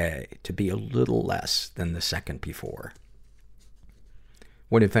every day to be a little less than the second before.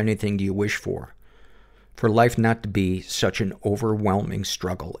 What, if anything, do you wish for? For life not to be such an overwhelming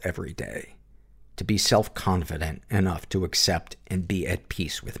struggle every day. To be self-confident enough to accept and be at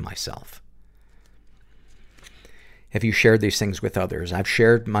peace with myself. Have you shared these things with others? I've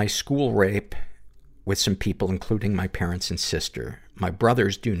shared my school rape with some people, including my parents and sister. My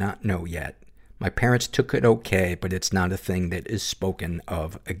brothers do not know yet. My parents took it okay, but it's not a thing that is spoken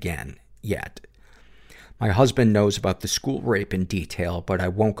of again yet. My husband knows about the school rape in detail, but I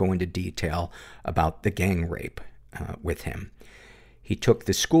won't go into detail about the gang rape with him. He took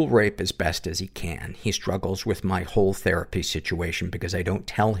the school rape as best as he can. He struggles with my whole therapy situation because I don't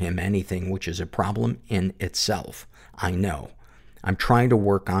tell him anything, which is a problem in itself. I know. I'm trying to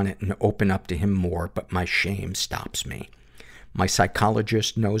work on it and open up to him more, but my shame stops me. My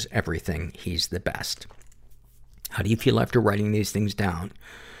psychologist knows everything. He's the best. How do you feel after writing these things down?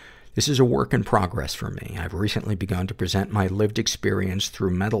 This is a work in progress for me. I've recently begun to present my lived experience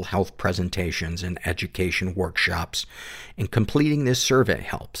through mental health presentations and education workshops, and completing this survey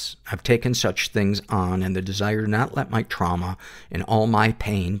helps. I've taken such things on, and the desire to not let my trauma and all my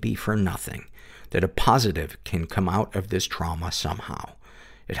pain be for nothing, that a positive can come out of this trauma somehow.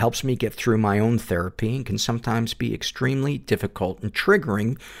 It helps me get through my own therapy and can sometimes be extremely difficult and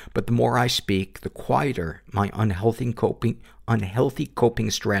triggering, but the more I speak, the quieter my unhealthy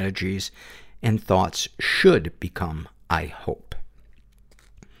coping strategies and thoughts should become, I hope.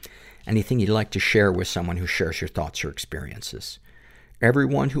 Anything you'd like to share with someone who shares your thoughts or experiences?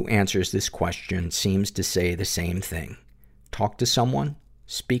 Everyone who answers this question seems to say the same thing. Talk to someone,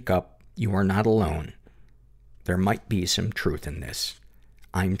 speak up, you are not alone. There might be some truth in this.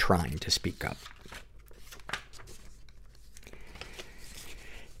 I'm trying to speak up.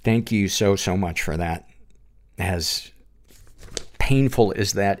 Thank you so much for that. As painful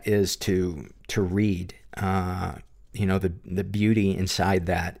as that is to read, the beauty inside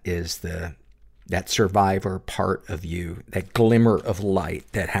that is that survivor part of you, that glimmer of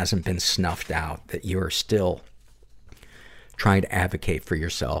light that hasn't been snuffed out, that you are still trying to advocate for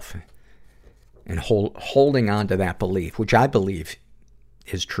yourself and holding on to that belief, which I believe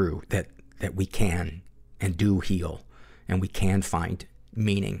is true, that we can and do heal, and we can find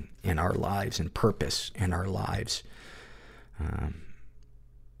meaning in our lives and purpose in our lives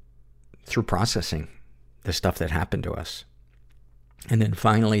through processing the stuff that happened to us. And then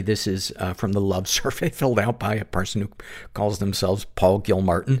finally, this is from the love survey filled out by a person who calls themselves Paul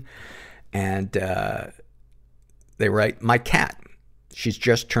Gilmartin. And they write, my cat, she's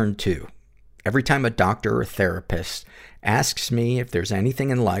just turned 2. Every time a doctor or therapist asks me if there's anything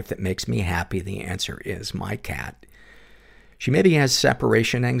in life that makes me happy, the answer is my cat. She maybe has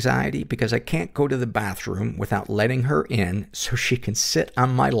separation anxiety because I can't go to the bathroom without letting her in so she can sit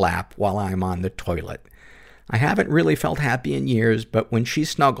on my lap while I'm on the toilet. I haven't really felt happy in years, but when she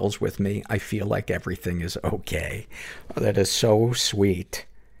snuggles with me, I feel like everything is okay. Oh, that is so sweet.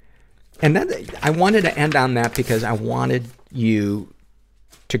 And then I wanted to end on that because I wanted you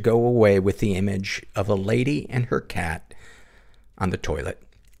to go away with the image of a lady and her cat on the toilet,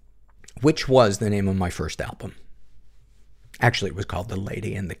 which was the name of my first album. Actually, it was called The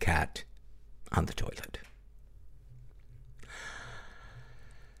Lady and the Cat on the Toilet.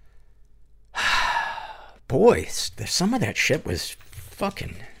 Boy, some of that shit was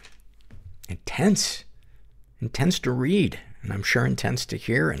fucking intense. Intense to read, and I'm sure intense to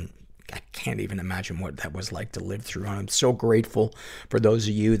hear, and I can't even imagine what that was like to live through. And I'm so grateful for those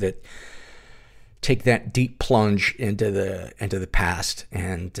of you that take that deep plunge into the past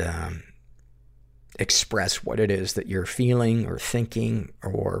and express what it is that you're feeling or thinking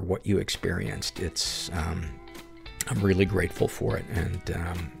or what you experienced. I'm really grateful for it, and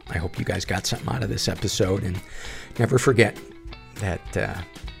I hope you guys got something out of this episode. And never forget that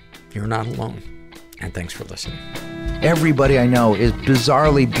you're not alone. And thanks for listening. Everybody I know is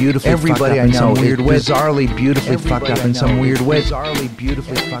bizarrely beautifully Everybody fucked up I know in some weird way. Bizarrely beautifully fucked up in some weird way. Bizarrely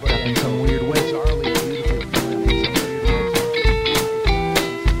beautifully fucked up in some weird way.